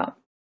talking about.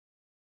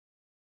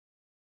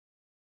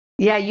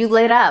 Yeah, you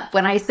lit up.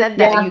 When I said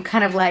that, you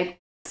kind of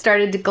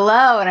started to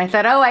glow, and I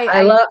thought, I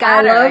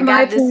got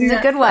her. This is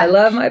a good one. I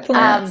love my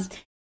plants.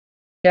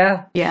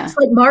 Yeah. It's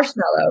like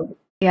marshmallow.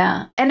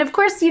 Yeah. And of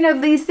course,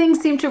 these things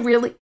seem to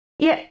really,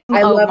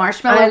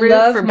 marshmallow root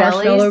for bellies.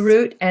 Marshmallow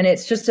root. And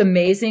it's just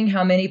amazing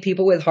how many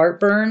people with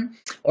heartburn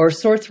or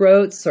sore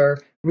throats or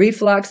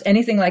reflux,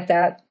 anything like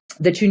that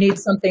you need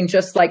something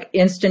just like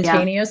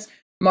instantaneous.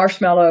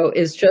 Marshmallow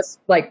is just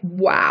like,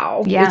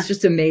 wow. It's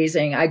just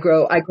amazing. I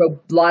grow a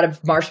lot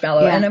of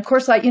marshmallow. And of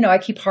course, I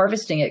keep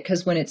harvesting it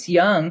because when it's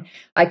young,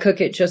 I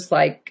cook it just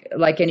like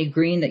any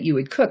green that you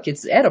would cook.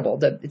 It's edible.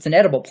 It's an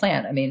edible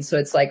plant. I mean, so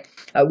it's like,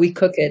 we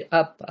cook it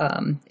up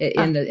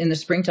in the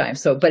springtime.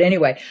 So, but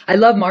anyway, I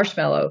love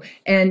marshmallow.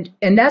 And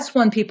that's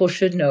one people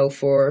should know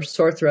for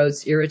sore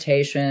throats,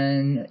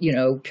 irritation,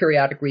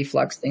 periodic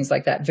reflux, things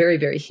like that. Very,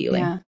 very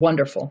healing. Yeah.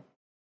 Wonderful.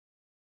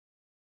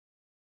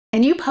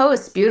 And you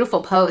post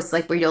beautiful posts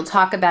where you'll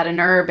talk about an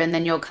herb, and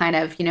then you'll kind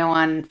of,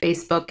 on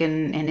Facebook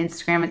and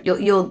Instagram,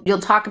 you'll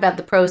talk about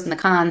the pros and the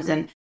cons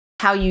and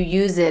how you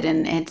use it.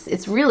 And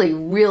it's really,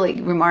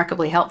 really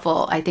remarkably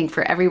helpful, I think,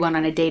 for everyone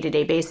on a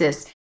day-to-day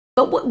basis.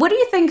 But what do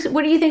you think?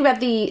 What do you think about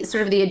the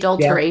sort of the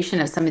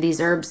adulteration of some of these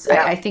herbs?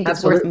 I think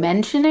it's worth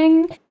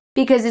mentioning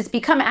because it's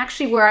become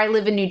actually where I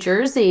live in New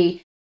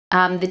Jersey.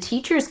 The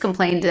teachers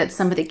complained that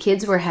some of the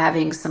kids were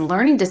having some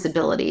learning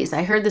disabilities.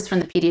 I heard this from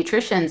the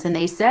pediatricians, and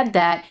they said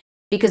that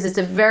because it's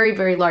a very,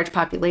 very large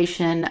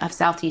population of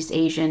Southeast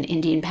Asian,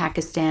 Indian,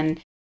 Pakistan,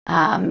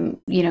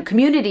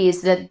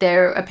 communities, that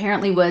there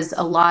apparently was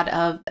a lot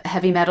of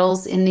heavy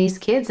metals in these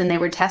kids, and they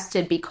were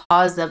tested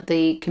because of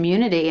the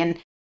community. And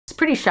it's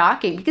pretty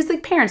shocking because the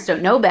parents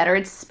don't know better.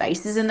 It's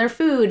spices in their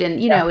food,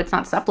 and it's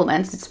not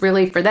supplements. It's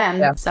really for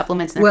them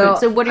supplements in their food.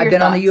 So what are your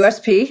thoughts? I've been on the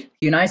USP,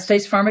 United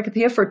States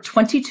Pharmacopeia, for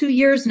 22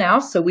 years now.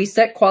 So we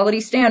set quality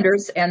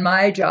standards, and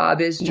my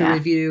job is to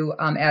review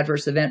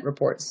adverse event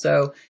reports.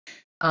 So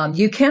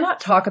you cannot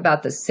talk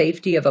about the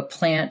safety of a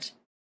plant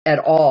at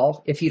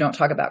all if you don't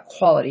talk about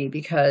quality,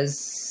 because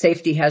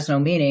safety has no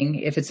meaning.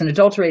 If it's an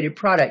adulterated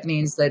product,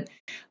 means that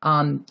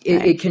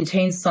it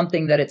contains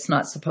something that it's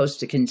not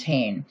supposed to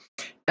contain,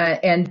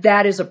 and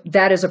that is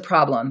a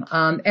problem.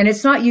 And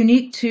it's not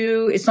unique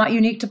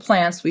to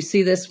plants. We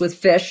see this with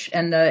fish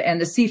and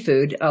the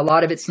seafood. A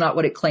lot of it's not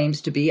what it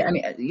claims to be. I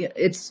mean,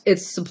 it's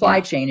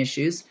supply chain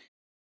issues.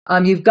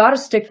 You've got to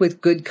stick with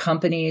good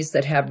companies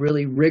that have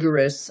really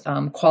rigorous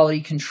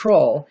quality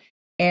control.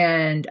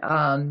 And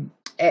I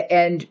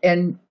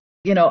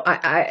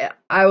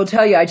will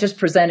tell you, I just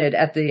presented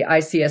at the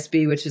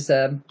ICSB, which is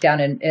down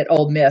at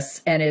Ole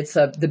Miss, and it's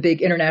the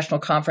big international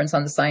conference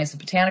on the science of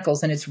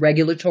botanicals, and it's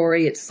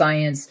regulatory, it's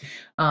science,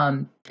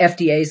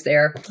 FDA's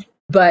there.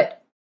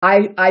 But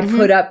I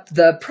put up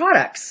the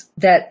products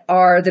that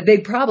are the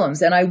big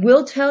problems. And I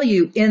will tell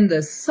you, in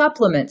the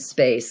supplement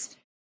space,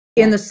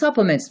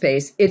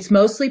 it's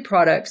mostly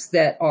products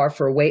that are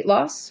for weight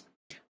loss,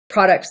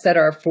 products that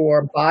are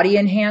for body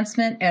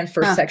enhancement, and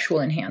for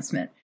sexual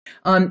enhancement.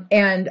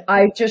 And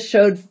I just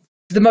showed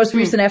the most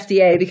recent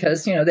FDA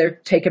because, they're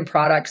taking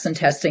products and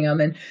testing them,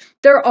 and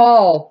they're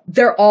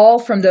all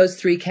from those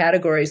three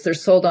categories. They're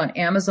sold on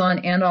Amazon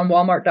and on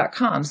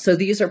Walmart.com. So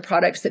these are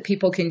products that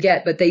people can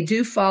get, but they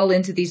do fall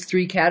into these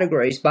three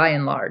categories by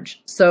and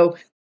large. So,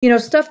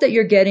 stuff that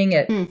you're getting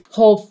at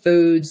Whole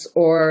Foods,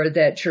 or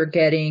that you're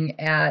getting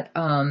at,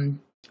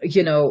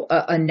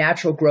 a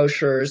natural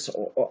grocers,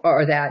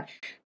 or that,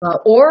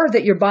 or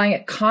that you're buying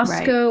at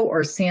Costco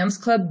or Sam's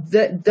Club.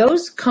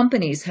 Those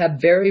companies have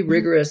very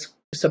rigorous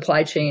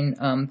supply chain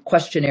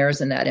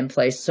questionnaires and that in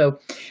place. So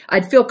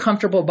I'd feel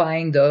comfortable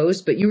buying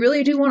those, but you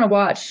really do want to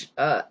watch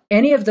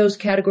any of those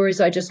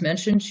categories I just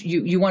mentioned.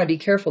 You want to be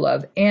careful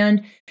of.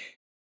 And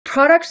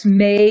products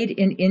made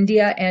in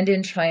India and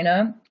in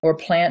China, or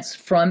plants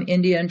from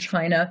India and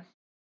China,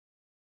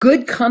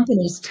 good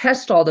companies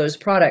test all those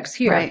products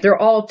here. Right. They're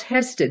all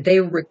tested.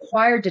 They're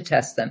required to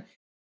test them.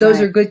 Those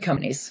Right. are good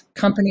companies.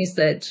 Companies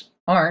that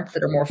aren't,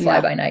 that are more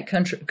fly-by-night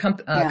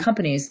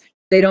companies,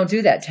 they don't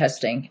do that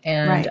testing.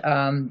 And,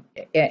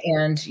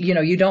 and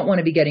you don't want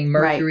to be getting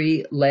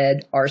mercury,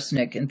 lead,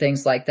 arsenic, and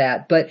things like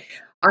that. But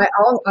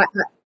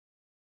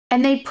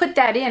and they put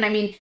that in. I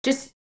mean,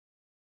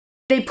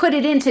 they put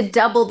it in to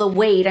double the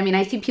weight. I mean,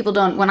 I think people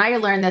don't, when I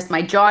learned this,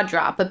 my jaw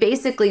dropped. But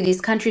basically, these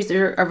countries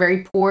are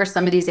very poor,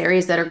 some of these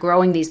areas that are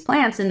growing these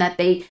plants, and that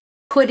they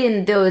put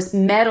in those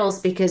metals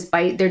because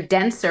they're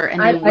denser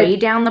and they weigh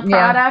down the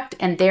product,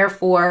 and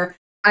therefore,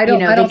 I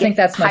don't think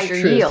that's much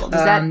higher truth. yield.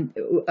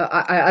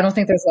 I don't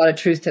think there's a lot of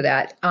truth to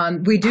that.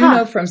 We do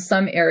know from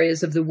some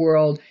areas of the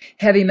world,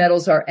 heavy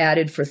metals are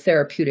added for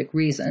therapeutic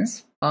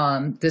reasons.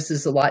 This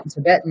is a lot in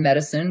Tibetan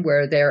medicine,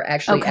 where they're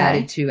actually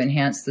added to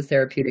enhance the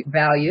therapeutic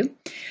value.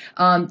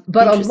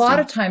 But a lot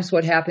of times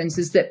what happens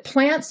is that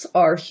plants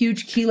are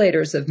huge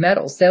chelators of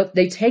metals.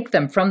 They take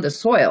them from the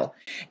soil.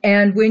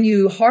 And when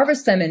you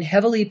harvest them in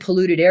heavily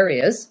polluted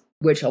areas,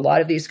 which a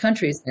lot of these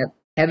countries have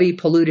heavy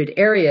polluted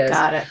areas,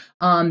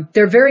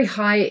 they're very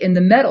high in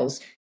the metals.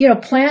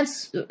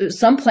 Plants,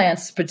 some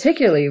plants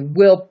particularly,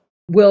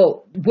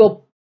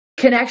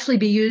 can actually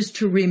be used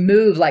to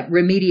remove, like,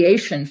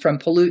 remediation from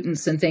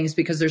pollutants and things,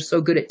 because they're so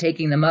good at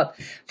taking them up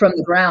from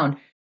the ground.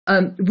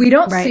 We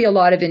don't see a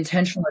lot of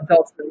intentional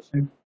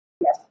adulteration.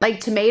 Yes. Like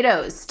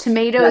tomatoes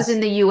in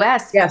the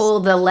U.S.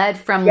 pull the lead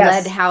from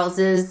lead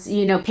houses,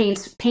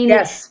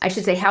 painted, I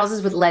should say,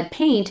 houses with lead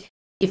paint.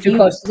 If you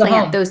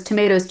plant those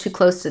tomatoes too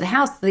close to the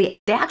house, the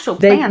actual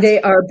plants, they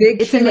are big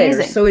chelators.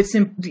 Amazing. So it's,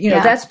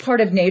 that's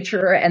part of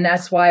nature. And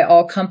that's why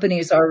all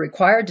companies are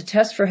required to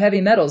test for heavy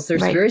metals.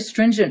 There's very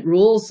stringent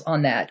rules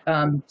on that.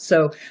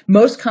 So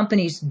most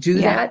companies do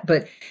that,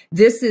 but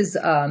this is,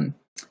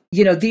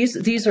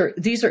 these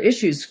are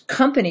issues.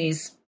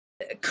 Companies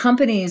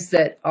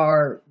that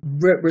are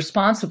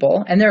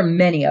responsible, and there are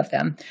many of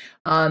them,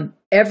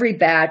 every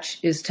batch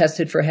is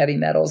tested for heavy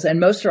metals, and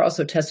most are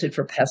also tested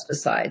for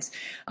pesticides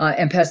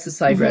and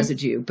pesticide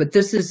residue. But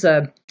this is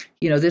a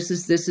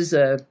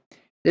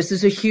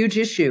huge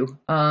issue,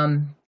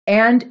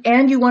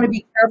 and you want to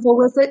be careful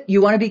with it.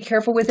 You want to be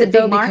careful with it,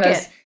 though,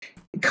 because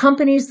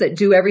companies that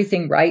do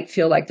everything right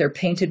feel like they're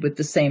painted with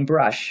the same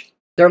brush.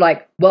 They're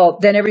like, well,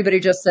 then everybody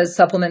just says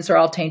supplements are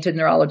all tainted and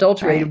they're all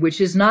adulterated, which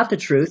is not the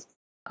truth.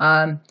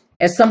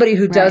 As somebody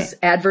who does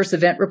adverse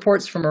event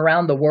reports from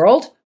around the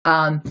world,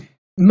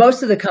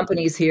 most of the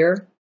companies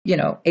here,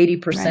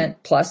 80%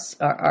 plus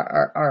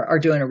are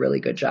doing a really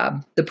good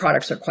job. The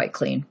products are quite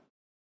clean.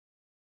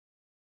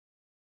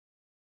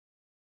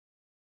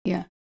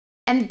 Yeah.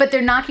 But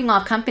they're knocking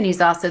off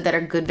companies also that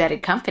are good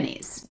vetted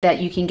companies that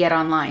you can get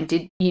online.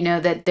 Did you know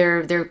that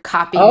they're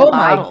copying the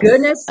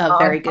models of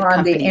very good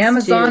companies on the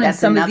Amazon too? and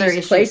some of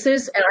these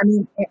places? And I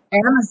mean,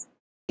 Amazon.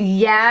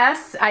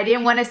 Yes, I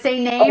didn't want to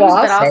say names,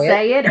 but I'll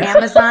say it.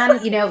 Amazon,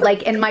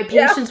 and my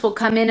patients will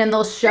come in and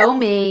they'll show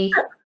me.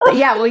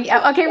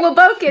 We'll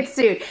both get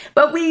sued.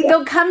 But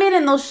they'll come in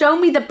and they'll show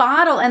me the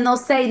bottle and they'll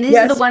say, these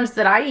are the ones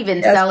that I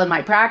even sell in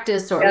my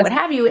practice or what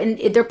have you. And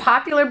they're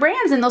popular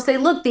brands. And they'll say,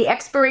 look, the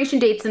expiration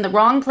date's in the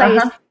wrong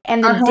place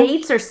and the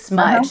dates are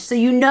smudged. So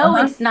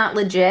it's not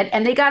legit.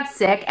 And they got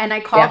sick. And I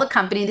called the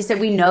company. They said,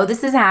 we know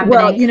this is happening.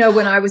 Well,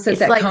 when I was at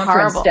that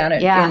conference down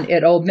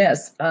at Ole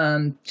Miss,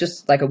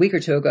 just like a week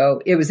or two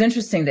ago, it was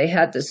interesting. They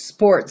had the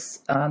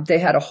sports. They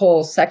had a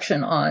whole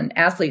section on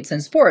athletes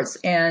and sports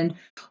and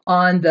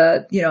on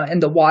the,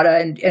 and the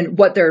WADA and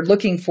what they're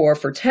looking for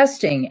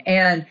testing.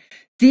 And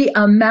the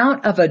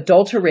amount of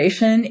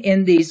adulteration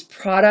in these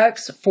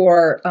products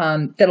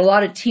that a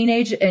lot of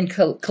teenage and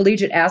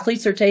collegiate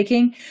athletes are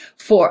taking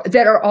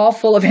that are all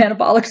full of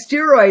anabolic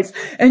steroids.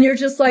 And you're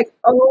just like,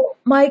 oh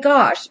my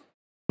gosh.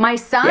 My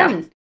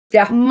son.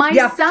 My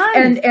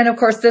son. And of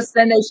course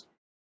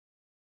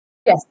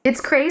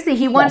it's crazy.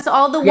 He wants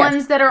all the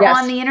ones that are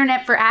on the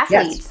internet for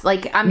athletes.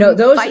 Like I'm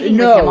fighting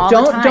with him all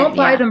the time. Don't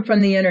buy them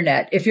from the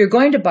internet. If you're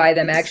going to buy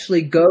them,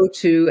 actually go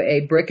to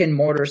a brick and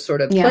mortar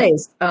sort of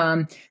place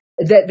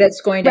that's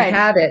going to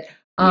have it.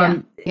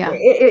 But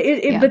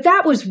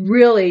that was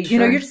really,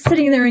 you're just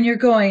sitting there and you're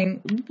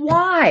going,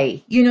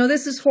 why?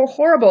 This is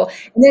horrible.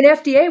 And then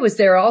FDA was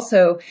there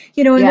also,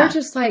 and they're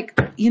just like,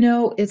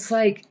 it's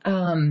like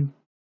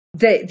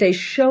they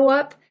show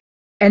up.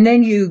 And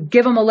then you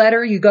give them a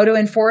letter, you go to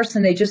enforce,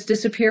 and they just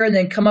disappear and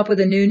then come up with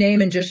a new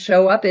name and just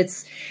show up.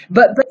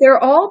 But they're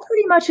all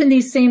pretty much in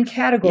these same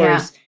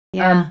categories.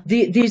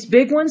 These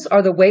big ones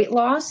are the weight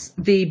loss,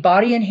 the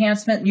body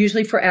enhancement,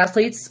 usually for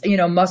athletes,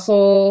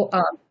 muscle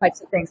types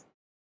of things.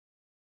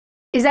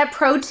 Is that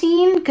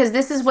protein? Because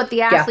this is what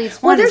the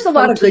athletes want. Well, there's a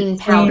lot of good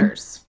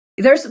powders.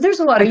 There's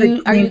a lot of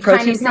good clean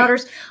protein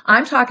powders.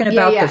 I'm talking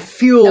about the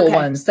fuel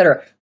ones that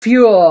are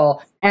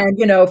fuel and,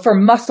 for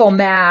muscle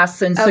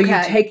mass. And so you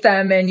take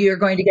them and you're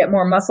going to get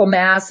more muscle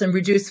mass and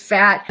reduce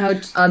fat.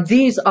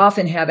 These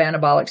often have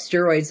anabolic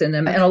steroids in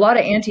them and a lot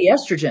of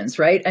anti-estrogens,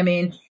 right? I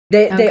mean,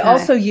 they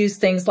also use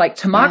things like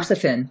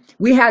tamoxifen.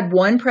 We had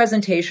one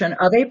presentation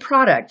of a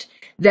product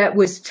that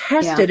was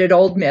tested at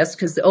Ole Miss,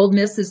 because the Ole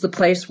Miss is the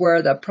place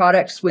where the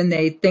products, when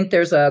they think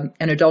there's an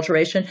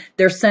adulteration,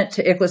 they're sent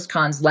to Ichlas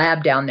Khan's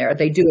lab down there.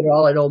 They do it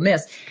all at Ole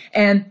Miss.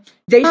 And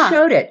they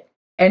showed it.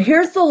 And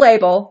here's the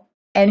label,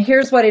 and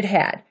here's what it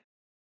had.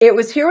 Here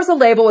was a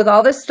label with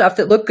all this stuff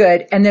that looked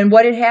good, and then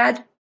what it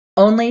had?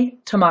 Only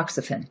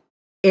tamoxifen.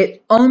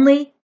 It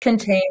only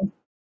contained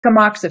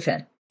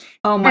tamoxifen.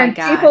 Oh my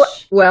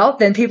gosh.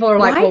 Then people are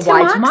like,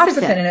 why why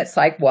tamoxifen? And it's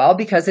like, well,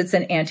 because it's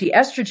an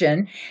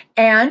anti-estrogen.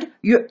 And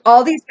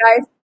all these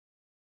guys.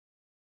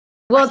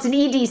 Well, it's an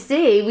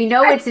EDC. We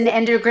know it's an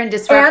endocrine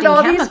disrupting chemical.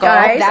 And all these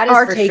guys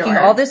are taking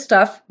all this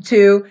stuff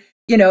to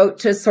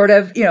sort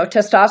of,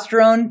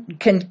 testosterone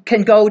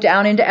can go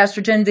down into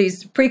estrogen.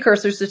 These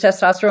precursors to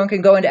testosterone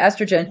can go into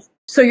estrogen.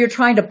 So you're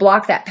trying to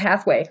block that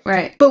pathway.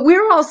 Right. But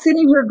we're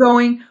sitting here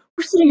going,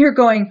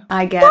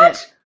 I get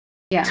it.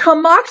 Yeah.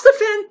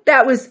 Tamoxifen,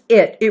 that was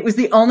it. It was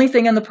the only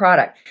thing in the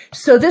product.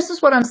 So this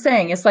is what I'm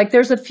saying. It's like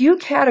there's a few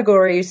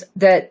categories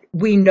that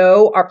we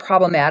know are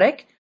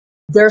problematic.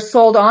 They're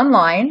sold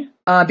online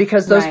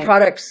because those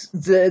products,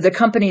 the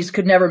companies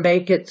could never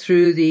make it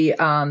through the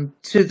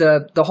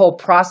whole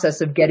process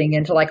of getting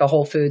into like a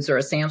Whole Foods or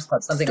a Sam's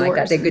Club, something like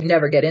that. They could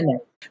never get in there.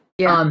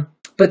 Yeah.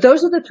 But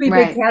those are the three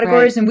big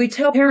categories. And we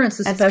tell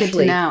parents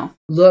especially,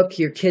 look,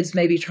 your kids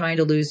may be trying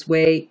to lose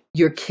weight.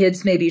 Your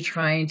kids may be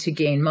trying to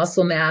gain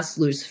muscle mass,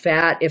 lose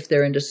fat if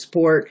they're into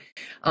sport,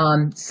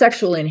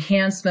 sexual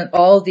enhancement.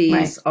 All of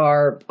these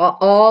have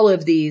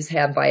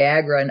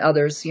Viagra and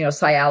others,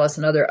 Cialis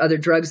and other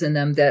drugs in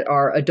them that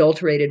are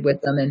adulterated with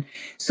them. And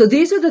so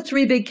these are the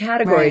three big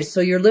categories. So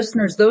your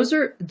listeners, those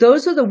are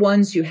the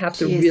ones you have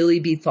to really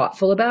be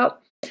thoughtful about.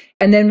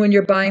 And then when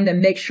you're buying them,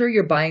 make sure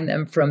you're buying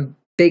them from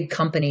big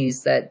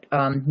companies that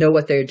know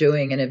what they're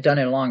doing and have done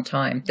it a long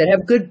time, that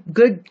have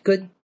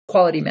good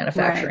quality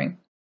manufacturing.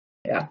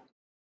 Yeah.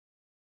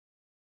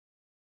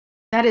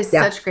 That is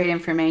such great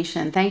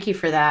information. Thank you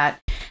for that.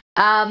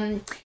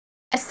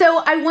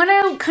 So I want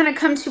to kind of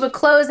come to a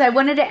close. I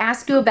wanted to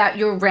ask you about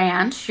your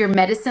ranch, your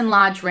Medicine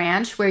Lodge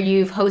Ranch, where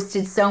you've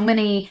hosted so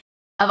many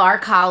of our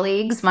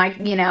colleagues, my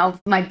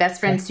best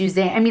friend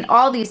Suzanne, I mean,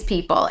 all these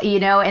people,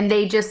 and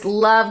they just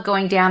love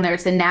going down there.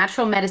 It's a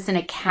Natural Medicine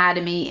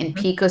Academy in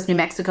Pecos, New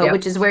Mexico,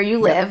 which is where you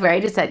live,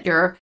 right? It's at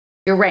your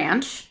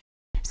ranch.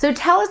 So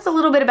tell us a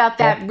little bit about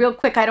that real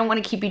quick. I don't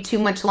want to keep you too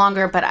much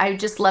longer, but I'd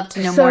just love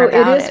to know more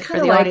about it for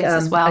the audience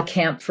as well. A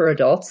camp for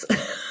adults,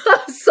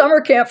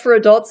 summer camp for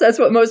adults. That's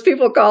what most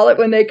people call it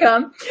when they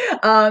come.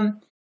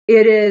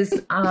 It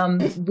is,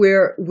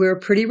 we're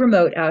pretty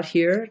remote out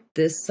here.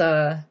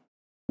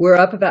 We're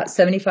up about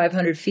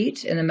 7,500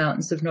 feet in the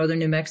mountains of northern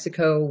New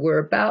Mexico. We're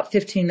about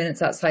 15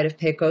 minutes outside of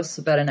Pecos,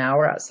 about an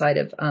hour outside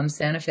of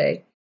Santa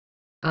Fe.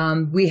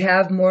 We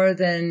have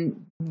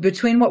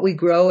between what we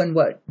grow and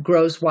what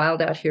grows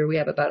wild out here, we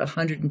have about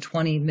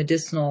 120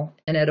 medicinal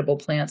and edible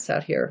plants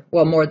out here.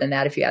 Well, more than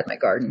that if you add my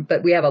garden,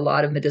 but we have a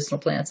lot of medicinal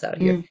plants out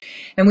here.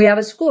 And we have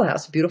a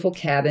schoolhouse, a beautiful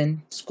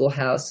cabin,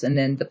 schoolhouse, and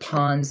then the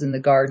ponds and the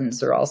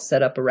gardens are all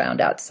set up around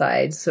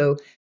outside. So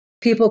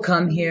people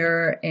come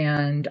here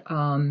and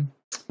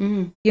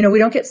we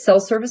don't get cell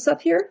service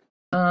up here.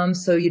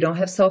 So you don't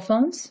have cell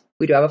phones.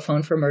 We do have a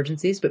phone for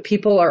emergencies, but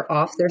people are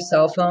off their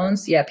cell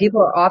phones. Yeah,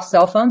 people are off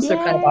cell phones. They're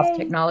kind of off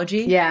technology.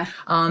 Yeah.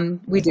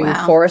 We do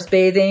forest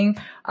bathing,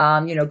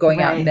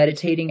 going out and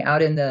meditating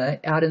out in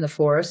the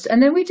forest.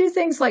 And then we do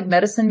things like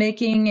medicine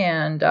making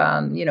and,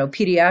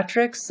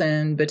 pediatrics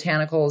and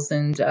botanicals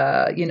and,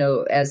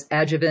 as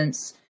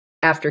adjuvants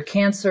after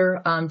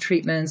cancer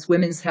treatments,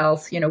 women's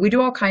health. We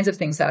do all kinds of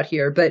things out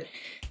here. But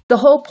the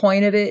whole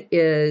point of it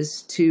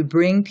is to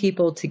bring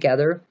people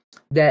together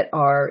that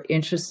are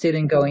interested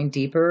in going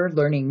deeper,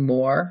 learning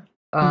more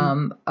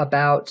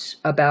about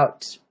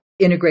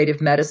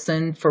integrative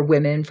medicine for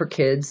women, for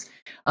kids.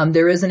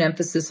 There is an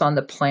emphasis on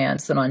the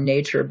plants and on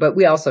nature, but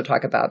we also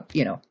talk about,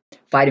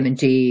 vitamin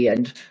D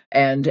and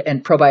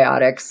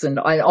probiotics and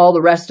all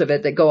the rest of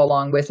it that go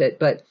along with it.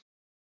 But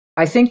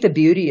I think the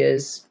beauty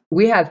is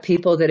we have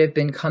people that have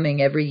been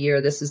coming every year.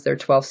 This is their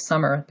 12th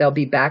summer. They'll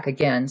be back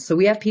again. So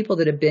we have people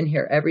that have been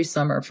here every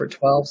summer for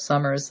 12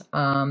 summers.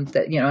 And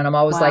I'm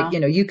always like,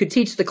 you could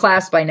teach the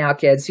class by now,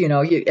 kids,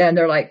 and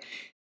they're like,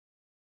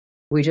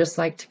 we just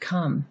like to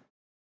come.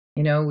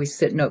 We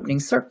sit in opening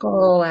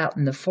circle out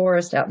in the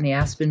forest, out in the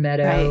aspen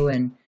meadow.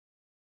 And,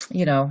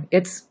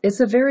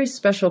 it's a very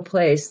special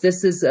place.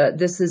 This is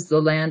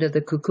the land of the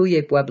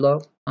Cucuye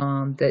Pueblo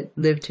that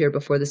lived here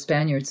before the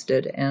Spaniards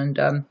did. And,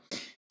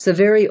 it's a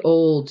very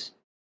old,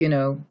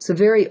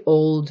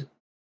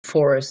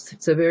 forest.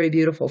 It's a very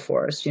beautiful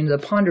forest. The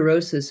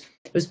ponderosas,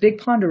 those big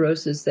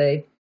ponderosas,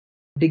 they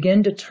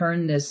begin to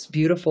turn this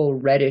beautiful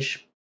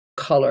reddish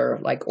color,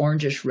 like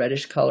orangish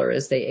reddish color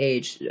as they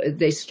age.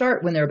 They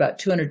start when they're about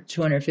 200,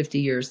 250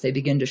 years,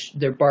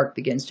 their bark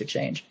begins to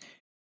change.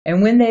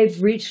 And when they've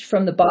reached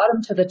from the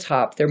bottom to the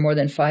top, they're more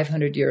than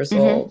 500 years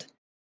old.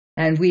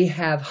 And we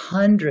have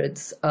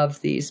hundreds of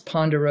these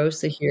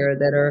ponderosa here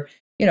that are,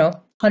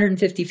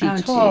 150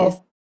 feet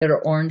tall, that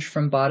are orange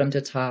from bottom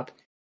to top.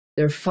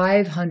 They're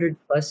 500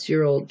 plus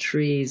year old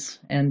trees.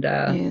 And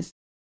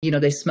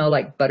they smell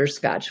like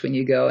butterscotch when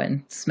you go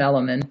and smell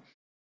them. And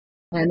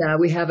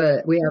we have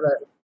a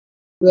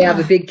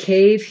big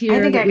cave here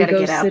I think that I we gotta go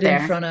get out sit there.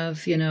 in front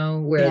of,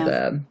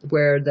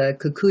 where the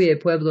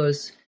Cucuy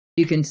Pueblos,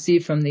 you can see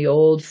from the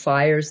old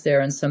fires there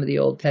and some of the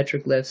old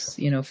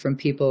petroglyphs, from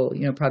people,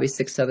 probably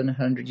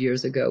 600-700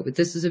 years ago. But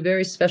this is a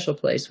very special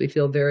place. We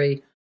feel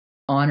very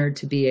honored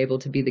to be able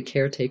to be the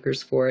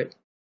caretakers for it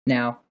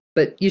now.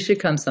 But you should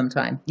come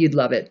sometime. You'd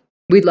love it.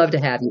 We'd love to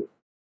have you.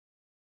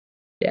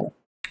 Yeah.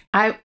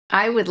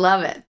 I would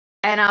love it.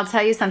 And I'll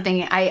tell you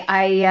something,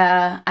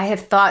 I have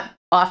thought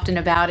often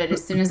about it.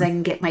 As soon as I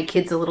can get my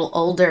kids a little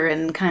older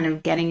and kind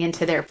of getting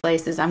into their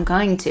places, I'm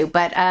going to.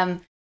 But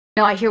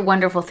no, I hear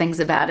wonderful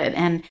things about it.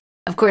 And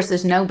of course,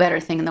 there's no better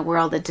thing in the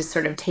world than to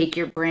sort of take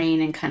your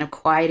brain and kind of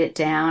quiet it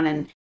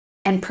down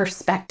and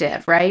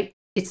perspective, right?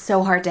 It's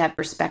so hard to have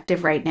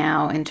perspective right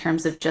now in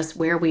terms of just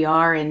where we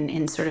are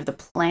in sort of the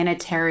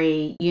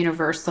planetary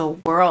universal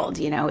world.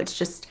 It's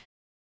just,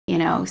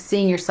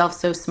 seeing yourself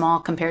so small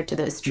compared to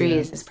those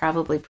trees is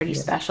probably pretty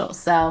special.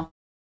 So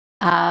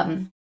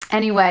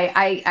anyway,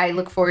 I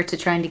look forward to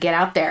trying to get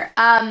out there.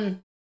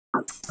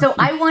 So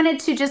I wanted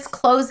to just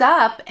close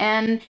up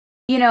and,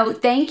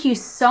 thank you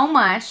so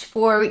much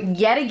for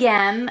yet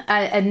again,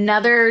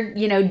 another,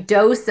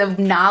 dose of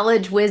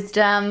knowledge,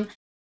 wisdom.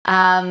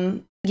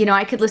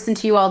 I could listen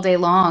to you all day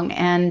long,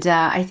 and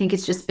I think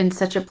it's just been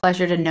such a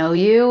pleasure to know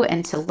you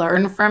and to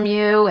learn from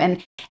you.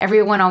 And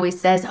everyone always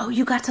says, "Oh,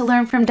 you got to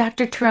learn from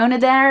Dr. Tieraona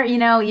there,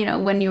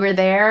 when you were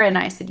there." And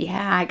I said,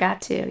 "Yeah, I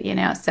got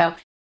to." So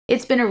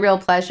it's been a real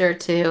pleasure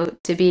to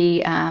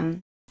be,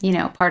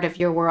 part of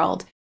your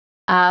world.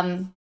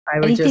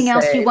 Anything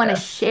else you want to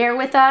share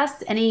with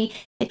us?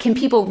 Can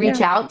people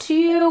reach out to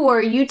you, or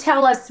you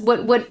tell us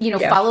what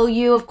follow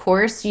you, of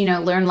course,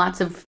 learn lots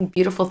of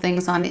beautiful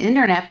things on the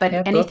internet, but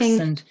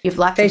anything, you have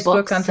lots Facebook, of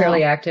books. I'm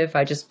fairly active.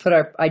 I just put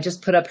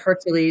up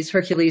Hercules.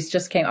 Hercules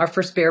just came, our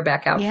first bear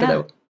back out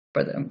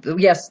for the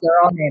yes, they're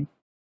all named.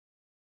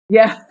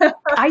 Yeah.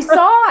 I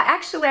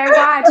watched,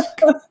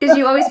 because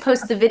you always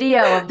post the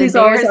video of the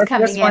bears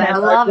coming in. I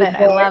love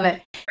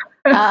it.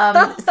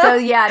 So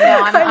yeah,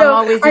 no, I'm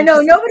always interested. I know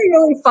nobody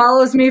really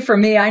follows me for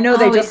me. I know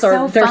they just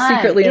are, they're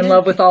secretly in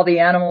love with all the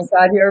animals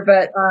out here.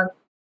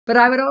 But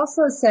I would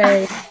also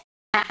say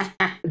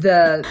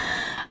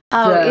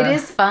it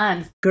is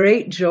fun.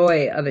 Great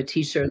joy of a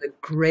teacher, the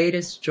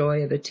greatest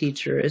joy of a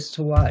teacher is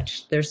to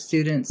watch their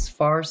students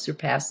far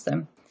surpass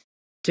them,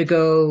 to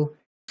go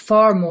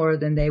far more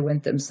than they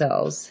went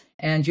themselves.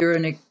 And you're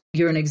an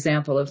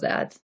example of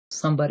that.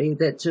 Somebody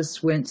that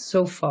just went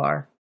so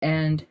far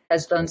and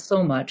has done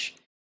so much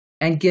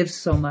and gives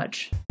so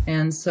much.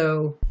 And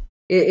so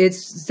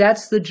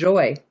that's the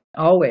joy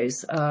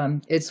always.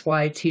 It's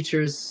why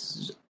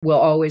teachers will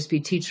always be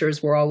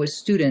teachers. We're always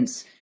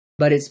students,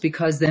 but it's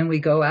because then we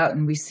go out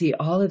and we see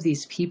all of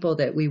these people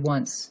that we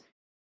once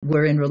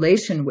were in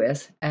relation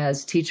with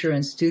as teacher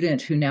and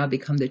student who now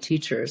become the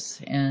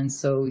teachers. And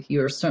so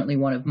you're certainly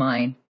one of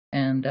mine.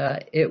 And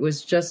it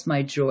was just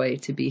my joy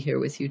to be here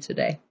with you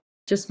today.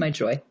 Just my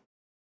joy.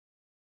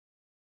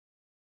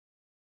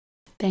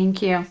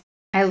 Thank you.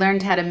 I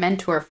learned how to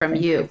mentor from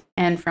you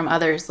and from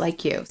others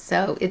like you.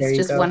 So it's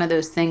just one of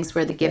those things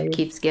where the gift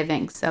keeps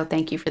giving. So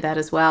thank you for that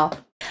as well.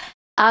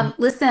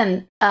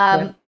 Listen,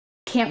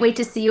 can't wait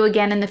to see you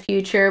again in the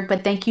future.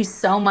 But thank you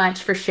so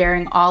much for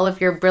sharing all of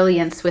your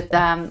brilliance with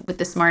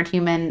the Smart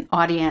Human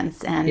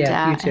audience. And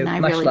I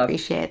really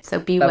appreciate it. So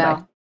be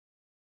well.